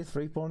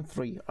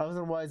 33.3.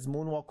 Otherwise,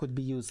 Moonwalk would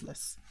be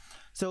useless.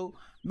 So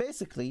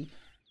basically,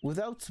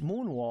 without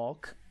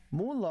Moonwalk,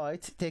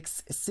 Moonlight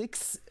takes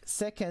 6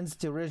 seconds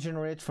to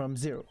regenerate from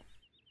 0.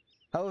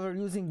 However,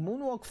 using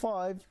Moonwalk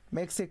 5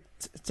 makes it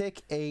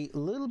take a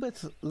little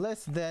bit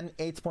less than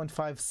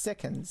 8.5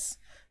 seconds.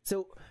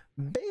 So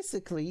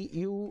basically,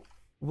 you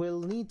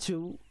will need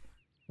to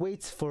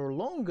wait for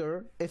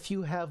longer if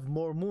you have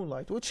more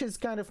moonlight, which is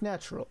kind of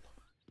natural.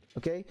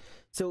 Okay,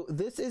 so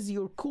this is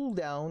your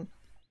cooldown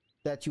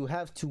that you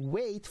have to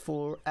wait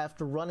for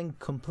after running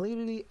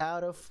completely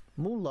out of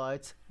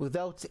moonlight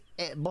without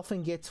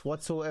buffing it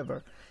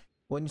whatsoever.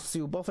 Once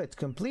you buff it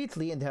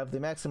completely and have the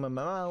maximum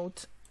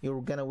amount,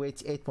 you're gonna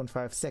wait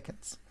 8.5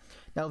 seconds.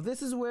 Now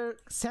this is where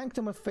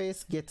Sanctum of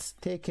Faith gets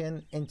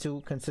taken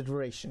into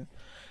consideration.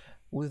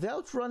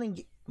 Without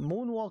running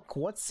Moonwalk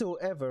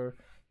whatsoever,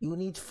 you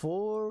need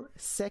 4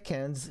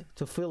 seconds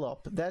to fill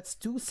up. That's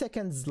 2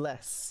 seconds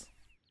less.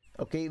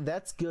 Okay,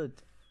 that's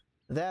good.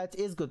 That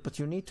is good, but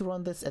you need to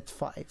run this at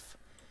 5.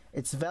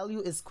 Its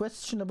value is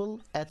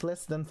questionable at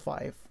less than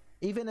 5.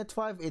 Even at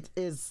 5, it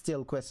is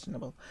still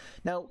questionable.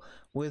 Now,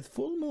 with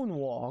full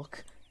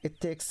Moonwalk, it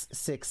takes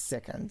 6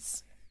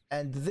 seconds.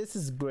 And this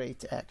is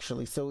great,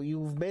 actually. So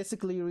you've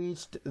basically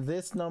reached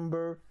this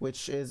number,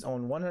 which is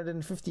on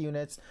 150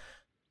 units.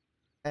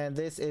 And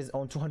this is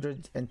on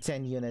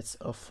 210 units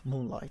of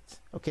Moonlight.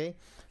 Okay?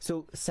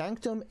 So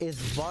Sanctum is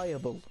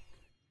viable.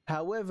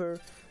 However,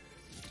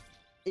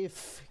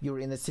 if you're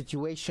in a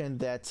situation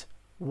that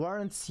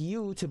warrants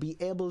you to be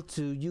able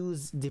to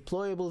use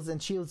deployables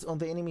and shields on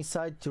the enemy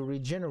side to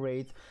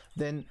regenerate,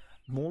 then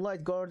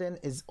Moonlight Garden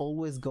is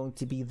always going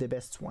to be the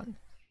best one.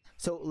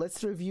 So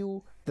let's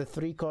review the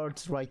 3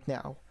 cards right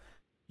now.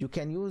 You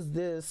can use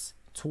this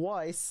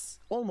twice,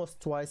 almost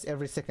twice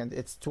every second.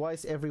 It's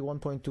twice every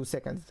 1.2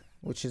 seconds,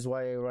 which is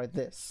why I write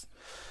this.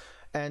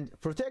 And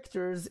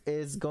Protectors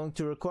is going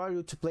to require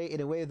you to play in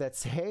a way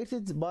that's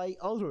hated by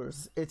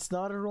others. It's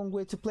not a wrong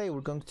way to play.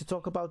 We're going to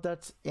talk about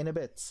that in a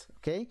bit,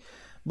 okay?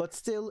 But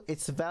still,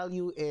 its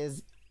value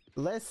is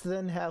less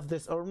than half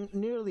this, or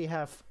nearly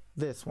half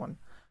this one,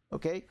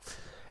 okay?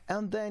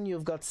 And then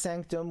you've got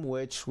Sanctum,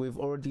 which we've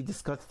already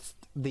discussed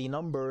the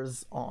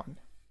numbers on,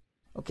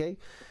 okay?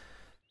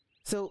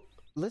 So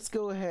let's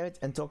go ahead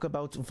and talk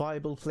about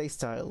viable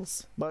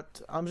playstyles.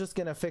 But I'm just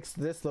gonna fix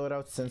this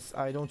loadout since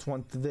I don't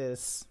want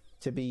this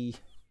to be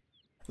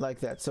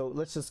like that. So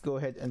let's just go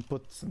ahead and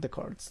put the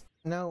cards.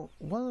 Now,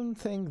 one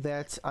thing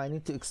that I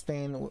need to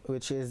explain,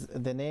 which is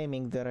the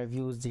naming that I've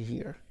used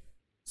here.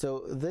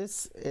 So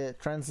this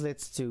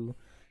translates to,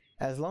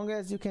 as long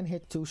as you can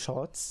hit 2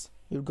 shots,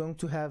 you're going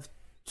to have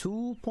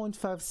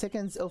 2.5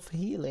 seconds of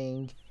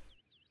healing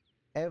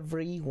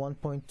every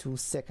 1.2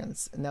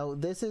 seconds. Now,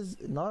 this is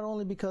not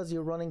only because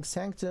you're running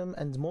Sanctum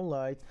and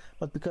Moonlight,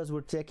 but because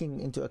we're taking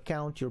into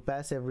account your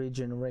passive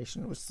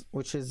regeneration,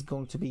 which is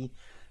going to be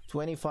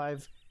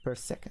 25 per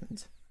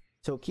second.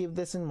 So keep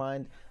this in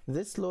mind.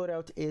 This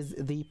loadout is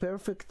the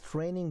perfect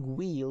training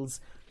wheels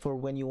for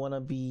when you want to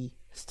be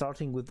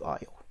starting with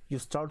IO. You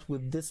start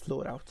with this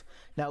loadout.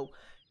 Now,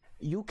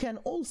 you can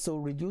also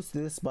reduce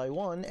this by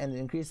 1 and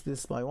increase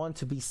this by 1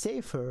 to be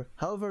safer.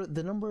 However,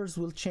 the numbers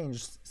will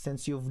change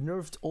since you've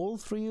nerfed all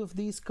 3 of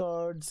these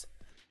cards,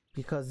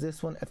 because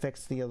this one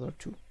affects the other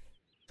 2.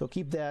 So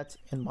keep that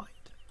in mind.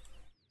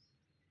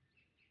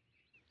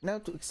 Now,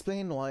 to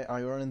explain why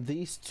I run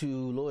these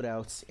 2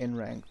 loadouts in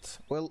ranked.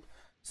 Well,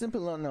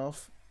 simple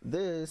enough.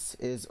 This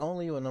is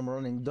only when I'm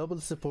running double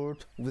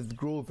support with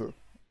Grover.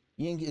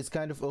 Ying is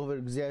kind of over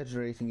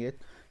exaggerating it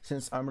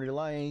since I'm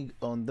relying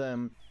on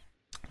them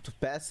to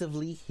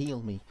passively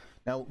heal me.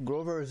 Now,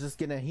 Grover is just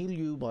gonna heal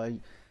you by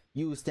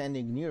you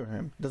standing near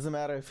him. Doesn't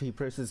matter if he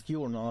presses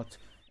Q or not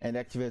and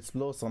activates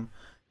Blossom.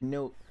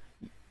 No,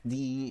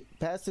 the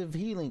passive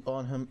healing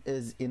on him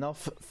is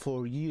enough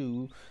for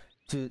you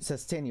to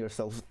sustain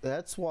yourself.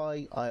 That's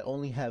why I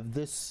only have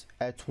this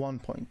at 1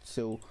 point.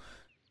 So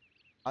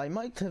I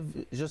might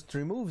have just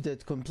removed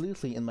it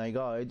completely in my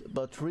guide,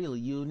 but really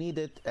you need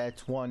it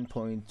at 1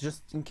 point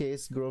just in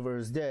case Grover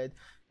is dead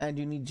and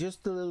you need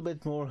just a little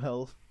bit more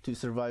health to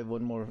survive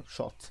 1 more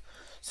shot.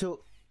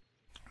 So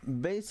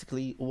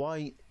basically,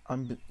 why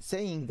I'm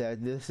saying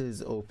that this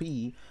is OP,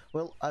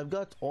 well, I've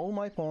got all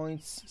my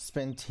points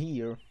spent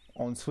here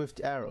on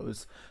Swift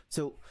Arrows,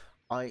 so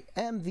I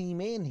am the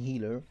main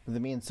healer, the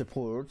main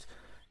support,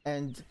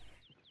 and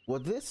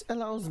what this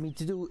allows me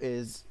to do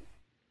is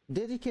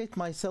dedicate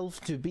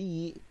myself to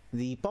be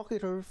the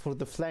pocketer for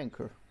the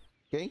flanker.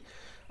 Okay,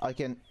 I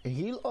can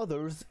heal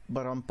others,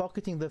 but I'm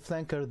pocketing the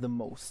flanker the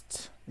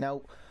most.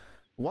 Now,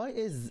 why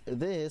is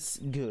this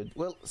good?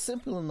 Well,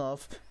 simple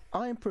enough.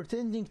 I'm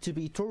pretending to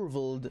be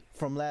Torvald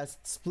from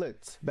last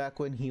split, back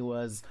when he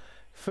was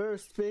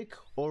first pick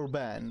or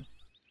ban.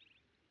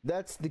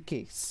 That's the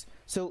case.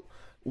 So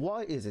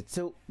why is it?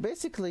 So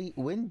basically,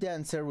 Wind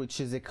Dancer, which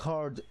is a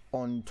card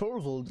on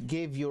Torvald,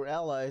 gave your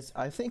allies,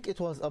 I think it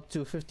was up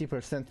to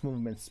 50%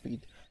 movement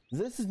speed.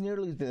 This is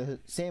nearly the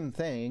same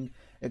thing,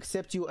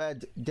 except you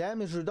add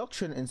damage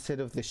reduction instead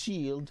of the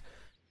shield,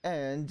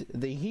 and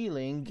the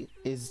healing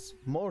is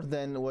more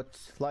than what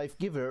Life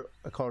Giver,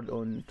 a card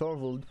on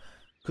Torvald,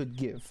 could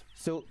give.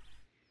 So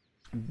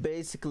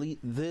basically,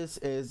 this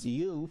is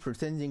you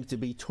pretending to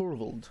be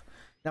Torvald.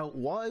 Now,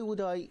 why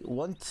would I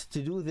want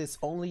to do this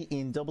only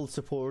in double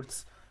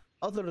supports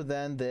other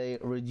than the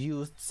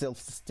reduced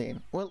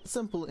self-sustain? Well,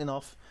 simple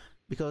enough,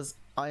 because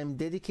I'm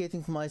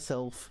dedicating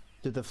myself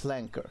to the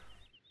flanker.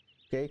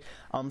 Okay,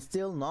 I'm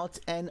still not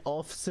an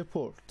off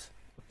support.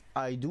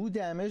 I do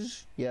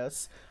damage,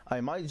 yes. I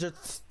might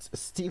just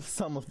steal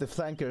some of the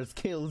flankers'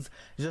 kills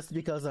just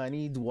because I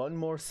need 1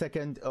 more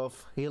second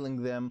of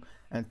healing them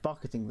and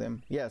pocketing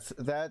them. Yes,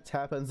 that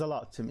happens a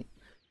lot to me.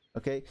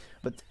 Okay,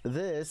 but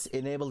this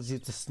enables you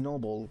to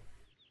snowball.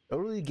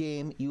 Early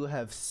game, you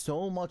have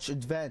so much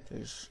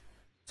advantage.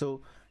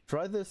 So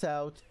try this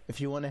out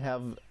if you want to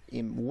have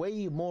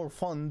way more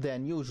fun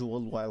than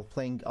usual while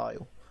playing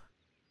IO.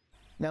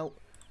 Now,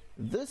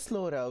 this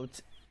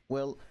loadout,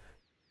 well,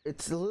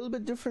 it's a little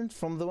bit different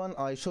from the one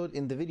I showed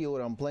in the video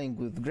where I'm playing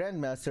with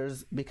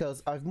Grandmasters,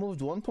 because I've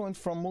moved 1 point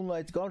from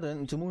Moonlight Garden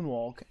into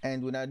Moonwalk,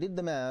 and when I did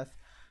the math,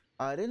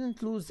 I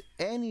didn't lose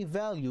any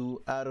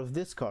value out of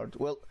this card.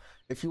 Well,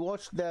 if you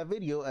watched that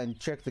video and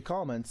checked the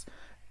comments,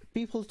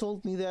 people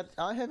told me that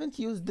I haven't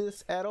used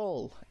this at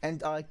all,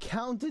 and I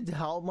counted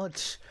how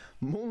much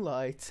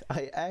Moonlight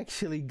I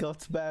actually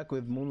got back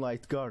with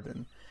Moonlight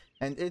Garden,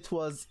 and it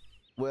was,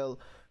 well,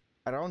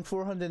 around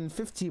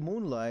 450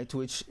 Moonlight,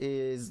 which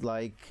is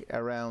like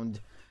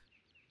around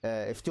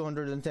If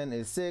 210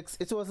 is 6,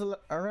 it was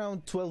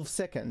around 12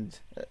 seconds.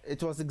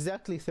 It was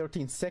exactly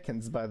 13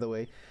 seconds, by the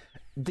way.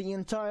 The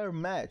entire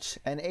match,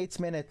 an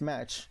 8-minute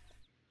match,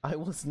 I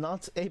was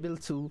not able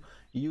to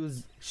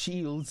use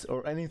shields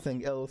or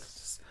anything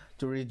else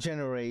to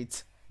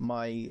regenerate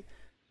my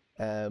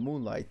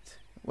moonlight.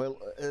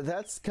 Well,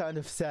 that's kind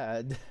of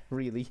sad,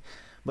 really.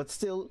 But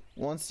still,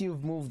 once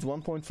you've moved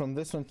 1 point from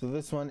this one to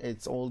this one,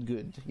 it's all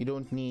good. You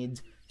don't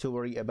need to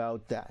worry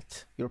about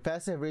that. Your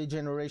passive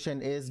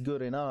regeneration is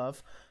good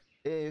enough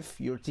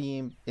if your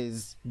team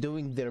is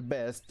doing their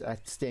best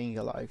at staying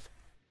alive.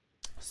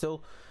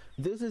 So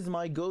this is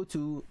my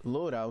go-to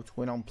loadout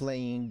when I'm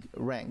playing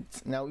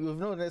ranked. Now you've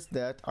noticed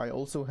that I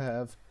also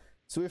have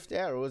swift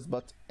arrows,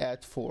 but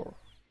at 4.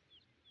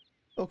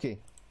 Okay,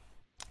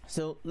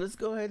 so let's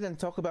go ahead and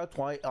talk about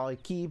why I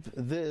keep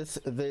this,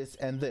 this,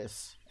 and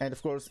this. And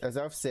of course, as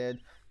I've said,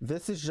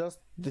 this is just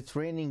the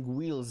training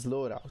wheels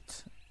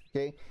loadout.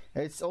 Okay,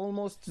 it's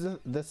almost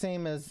the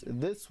same as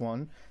this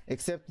one,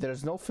 except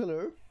there's no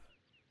filler.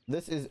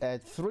 This is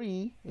at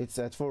 3, it's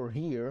at 4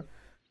 here,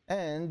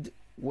 and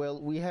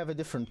well, we have a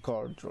different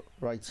card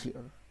right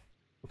here.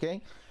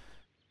 Okay,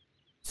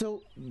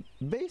 so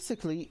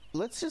basically,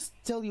 let's just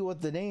tell you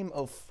what the name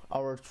of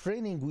our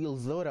training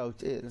wheels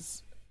loadout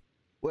is.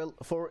 Well,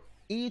 for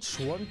each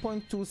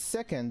 1.2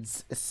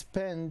 seconds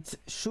spent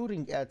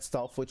shooting at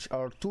stuff, which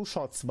are 2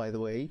 shots by the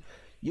way,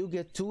 you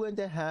get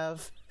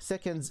 2.5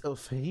 seconds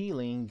of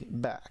healing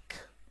back.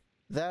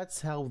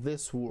 That's how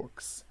this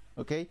works,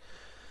 okay?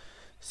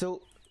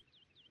 So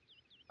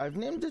I've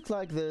named it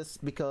like this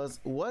because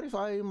what if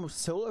I'm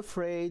so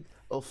afraid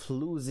of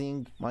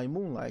losing my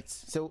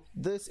moonlights? So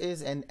this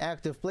is an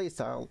active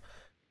playstyle,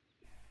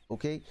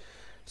 okay?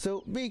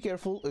 So be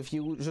careful if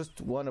you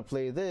just want to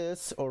play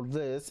this or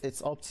this,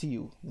 it's up to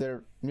you.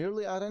 They're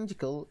nearly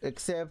identical,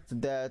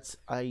 except that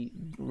I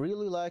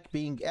really like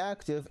being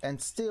active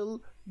and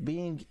still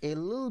being a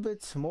little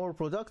bit more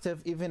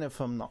productive even if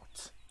I'm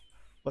not.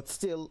 But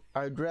still,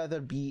 I'd rather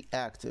be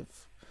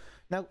active.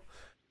 Now,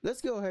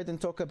 let's go ahead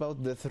and talk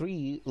about the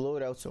 3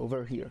 loadouts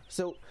over here.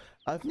 So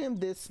I've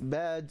named this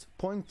bad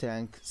point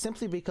tank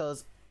simply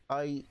because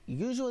I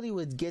usually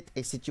would get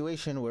a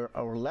situation where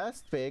our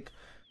last pick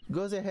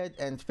goes ahead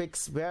and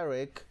picks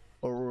Barrack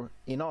or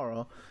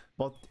Inara,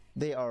 but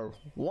they are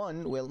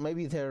 1, well,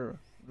 maybe their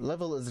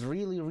level is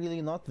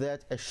really not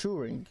that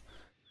assuring,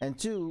 and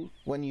 2,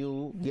 when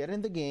you get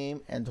in the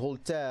game and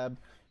hold tab,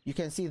 you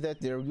can see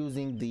that they're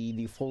using the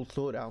default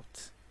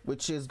loadout,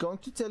 which is going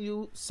to tell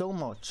you so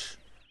much.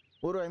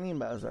 What do I mean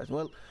by that?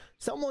 Well,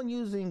 someone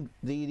using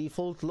the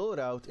default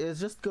loadout is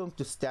just going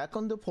to stack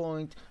on the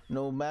point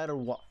no matter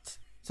what.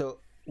 So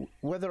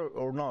whether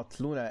or not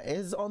Luna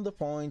is on the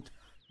point,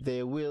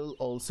 they will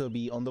also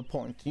be on the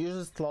point. You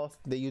just lost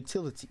the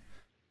utility.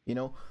 You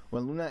know,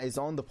 when Luna is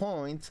on the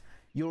point,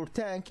 your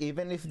tank,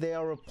 even if they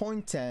are a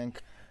point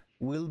tank,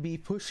 will be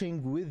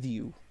pushing with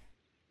you,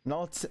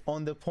 not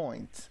on the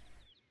point.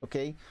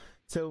 Okay,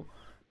 so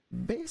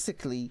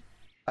basically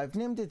I've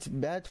named it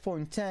bad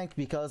point tank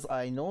because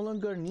I no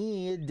longer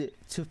need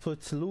to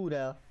put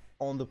Luna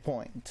on the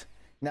point.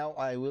 Now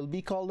I will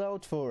be called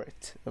out for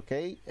it,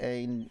 okay?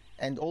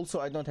 And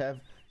also I don't have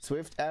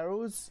swift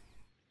arrows,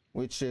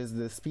 which is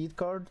the speed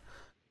card,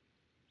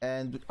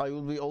 and I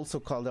will be also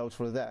called out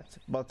for that.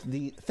 But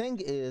the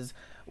thing is,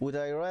 would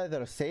I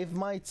rather save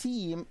my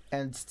team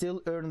and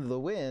still earn the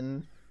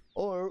win,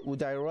 or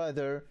would I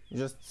rather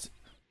just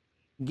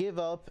give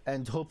up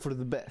and hope for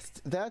the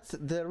best? That's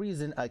the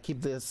reason I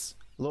keep this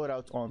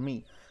loadout on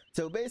me.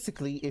 So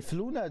basically, if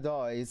Luna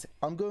dies,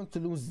 I'm going to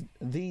lose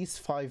these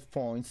 5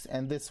 points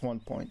and this 1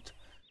 point,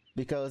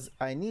 because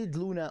I need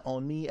Luna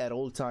on me at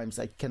all times.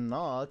 I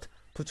cannot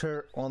put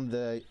her on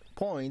the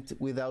point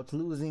without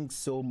losing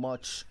so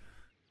much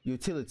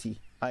utility.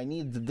 I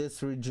need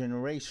this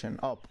regeneration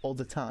up all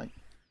the time.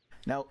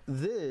 Now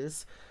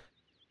this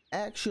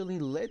actually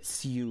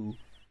lets you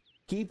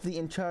keep the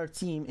entire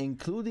team,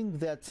 including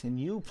that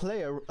new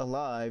player,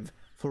 alive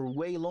for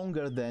way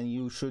longer than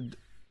you should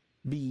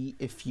be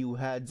if you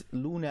had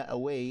Luna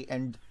away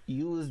and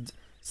used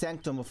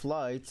Sanctum of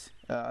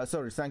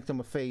Sanctum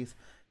of Faith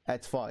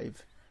at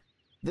 5.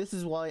 This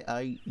is why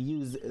I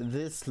use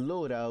this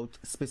loadout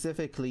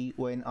specifically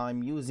when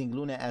I'm using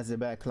Luna as a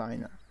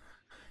backliner.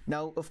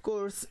 Now, of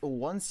course,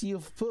 once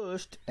you've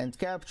pushed and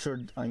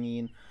captured,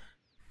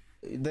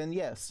 then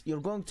yes,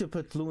 you're going to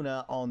put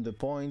Luna on the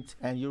point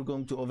and you're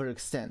going to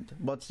overextend.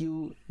 But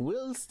you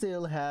will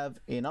still have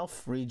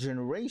enough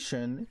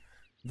regeneration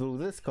through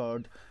this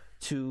card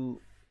to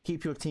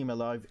keep your team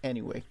alive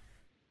anyway.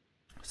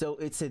 So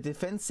it's a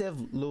defensive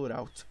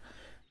loadout.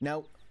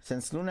 Now,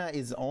 since Luna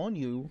is on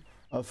you,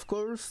 of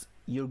course,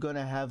 you're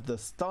gonna have the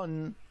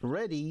stun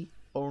ready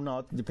or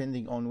not,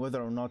 depending on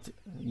whether or not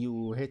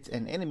you hit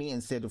an enemy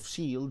instead of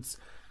shields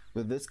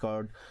with this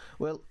card.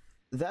 Well,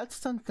 that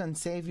stun can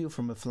save you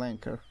from a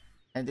flanker,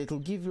 and it'll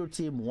give your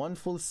team 1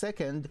 full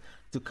second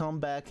to come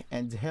back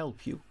and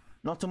help you.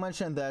 Not to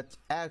mention that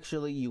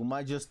actually you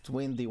might just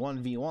win the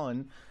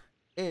 1v1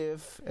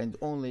 if and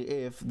only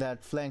if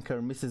that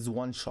flanker misses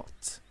one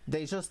shot.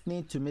 They just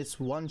need to miss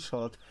one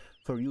shot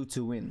for you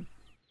to win,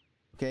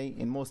 okay,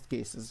 in most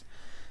cases.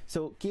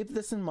 So keep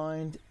this in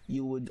mind.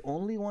 You would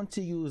only want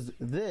to use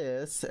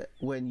this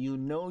when you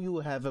know you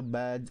have a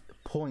bad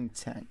point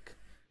tank.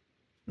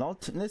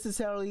 Not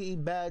necessarily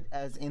bad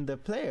as in the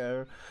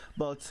player,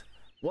 but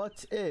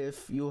what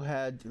if you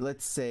had,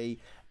 let's say,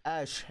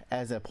 Ash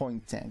as a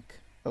point tank?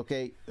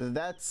 Okay,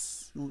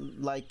 that's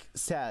like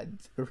sad,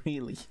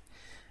 really.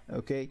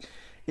 Okay,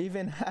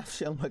 even half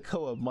shell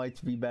Makoa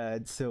might be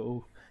bad,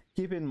 so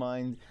keep in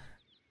mind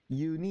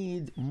you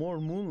need more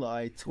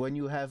moonlight when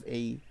you have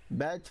a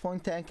bad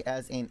point tank,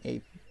 as in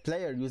a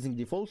player using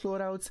default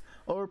loadouts,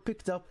 or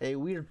picked up a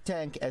weird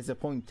tank as a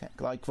point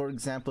tank, like for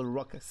example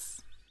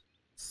Ruckus.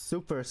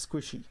 Super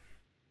squishy.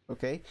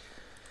 Okay,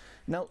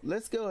 now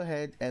let's go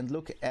ahead and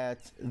look at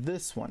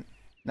this one.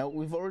 Now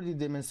we've already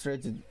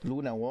demonstrated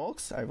Luna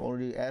walks. I've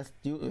already asked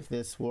you if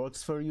this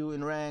works for you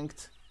in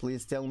ranked.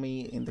 Please tell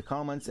me in the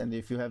comments, and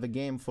if you have a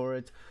game for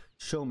it,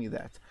 show me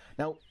that.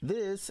 Now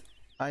this,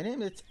 I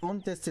named it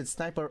Untested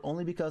Sniper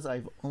only because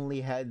I've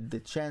only had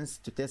the chance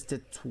to test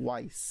it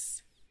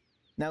twice.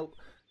 Now,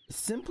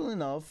 simple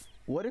enough,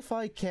 what if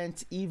I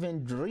can't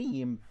even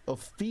dream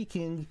of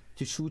peeking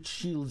to shoot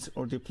shields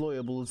or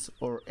deployables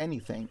or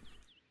anything?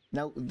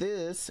 Now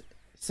this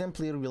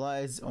simply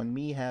relies on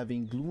me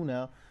having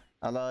Luna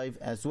alive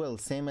as well,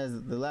 same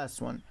as the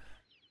last one.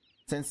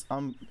 Since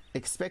I'm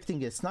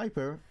expecting a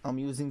sniper, I'm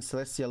using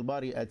Celestial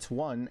Body at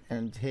 1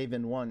 and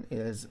Haven 1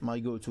 is my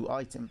go-to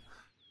item.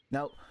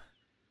 Now,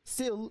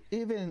 still,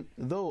 even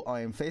though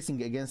I am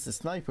facing against a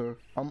sniper,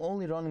 I'm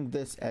only running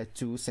this at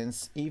 2,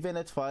 since even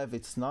at 5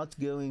 it's not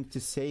going to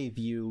save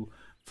you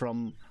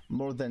from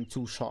more than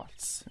 2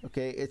 shots.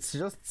 Okay, it's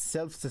just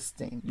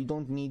self-sustain. You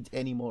don't need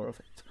any more of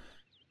it.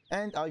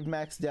 And I've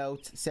maxed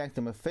out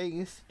Sanctum of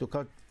Faith to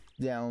cut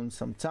down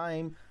some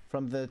time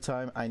from the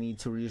time I need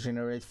to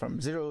regenerate from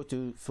 0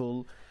 to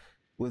full.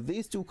 With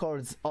these 2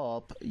 cards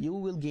up, you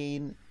will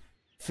gain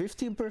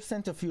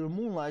 15% of your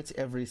moonlight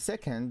every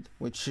second,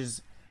 which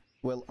is,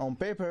 well, on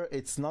paper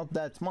it's not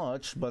that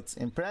much, but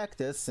in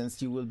practice,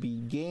 since you will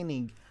be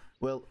gaining,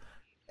 well,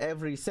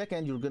 every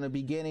second you're gonna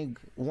be gaining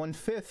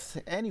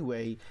 1/5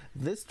 anyway,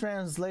 this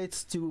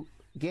translates to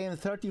gain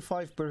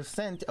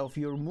 35% of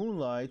your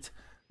moonlight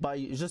by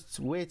just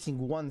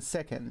waiting 1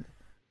 second.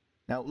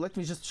 Now let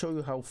me just show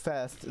you how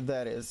fast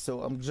that is.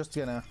 So I'm just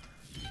gonna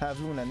have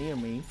Luna near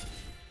me.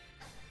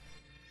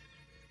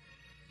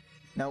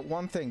 Now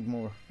one thing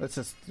more, let's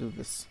just do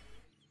this.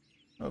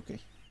 Okay,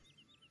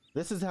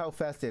 this is how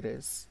fast it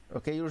is.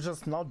 Okay, you're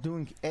just not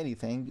doing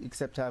anything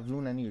except have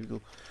Luna near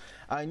you.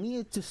 I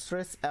need to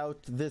stress out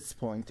this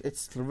point.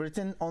 It's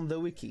written on the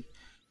wiki.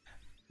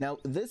 Now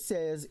this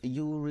says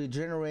you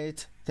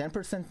regenerate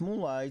 10%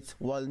 moonlight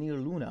while near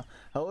Luna.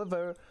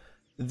 However,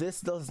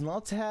 this does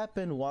not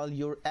happen while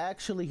you're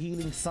actually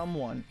healing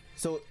someone,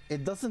 so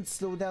it doesn't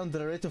slow down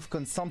the rate of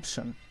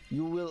consumption.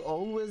 You will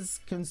always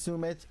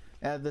consume it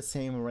at the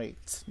same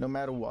rate, no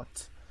matter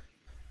what.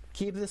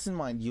 Keep this in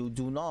mind. You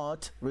do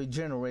not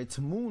regenerate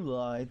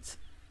moonlight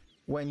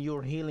when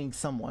you're healing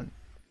someone.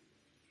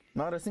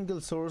 Not a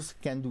single source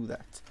can do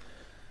that.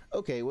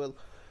 Okay, well,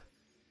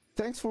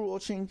 thanks for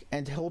watching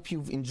and hope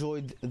you've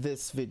enjoyed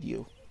this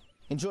video.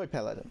 Enjoy,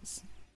 Paladins.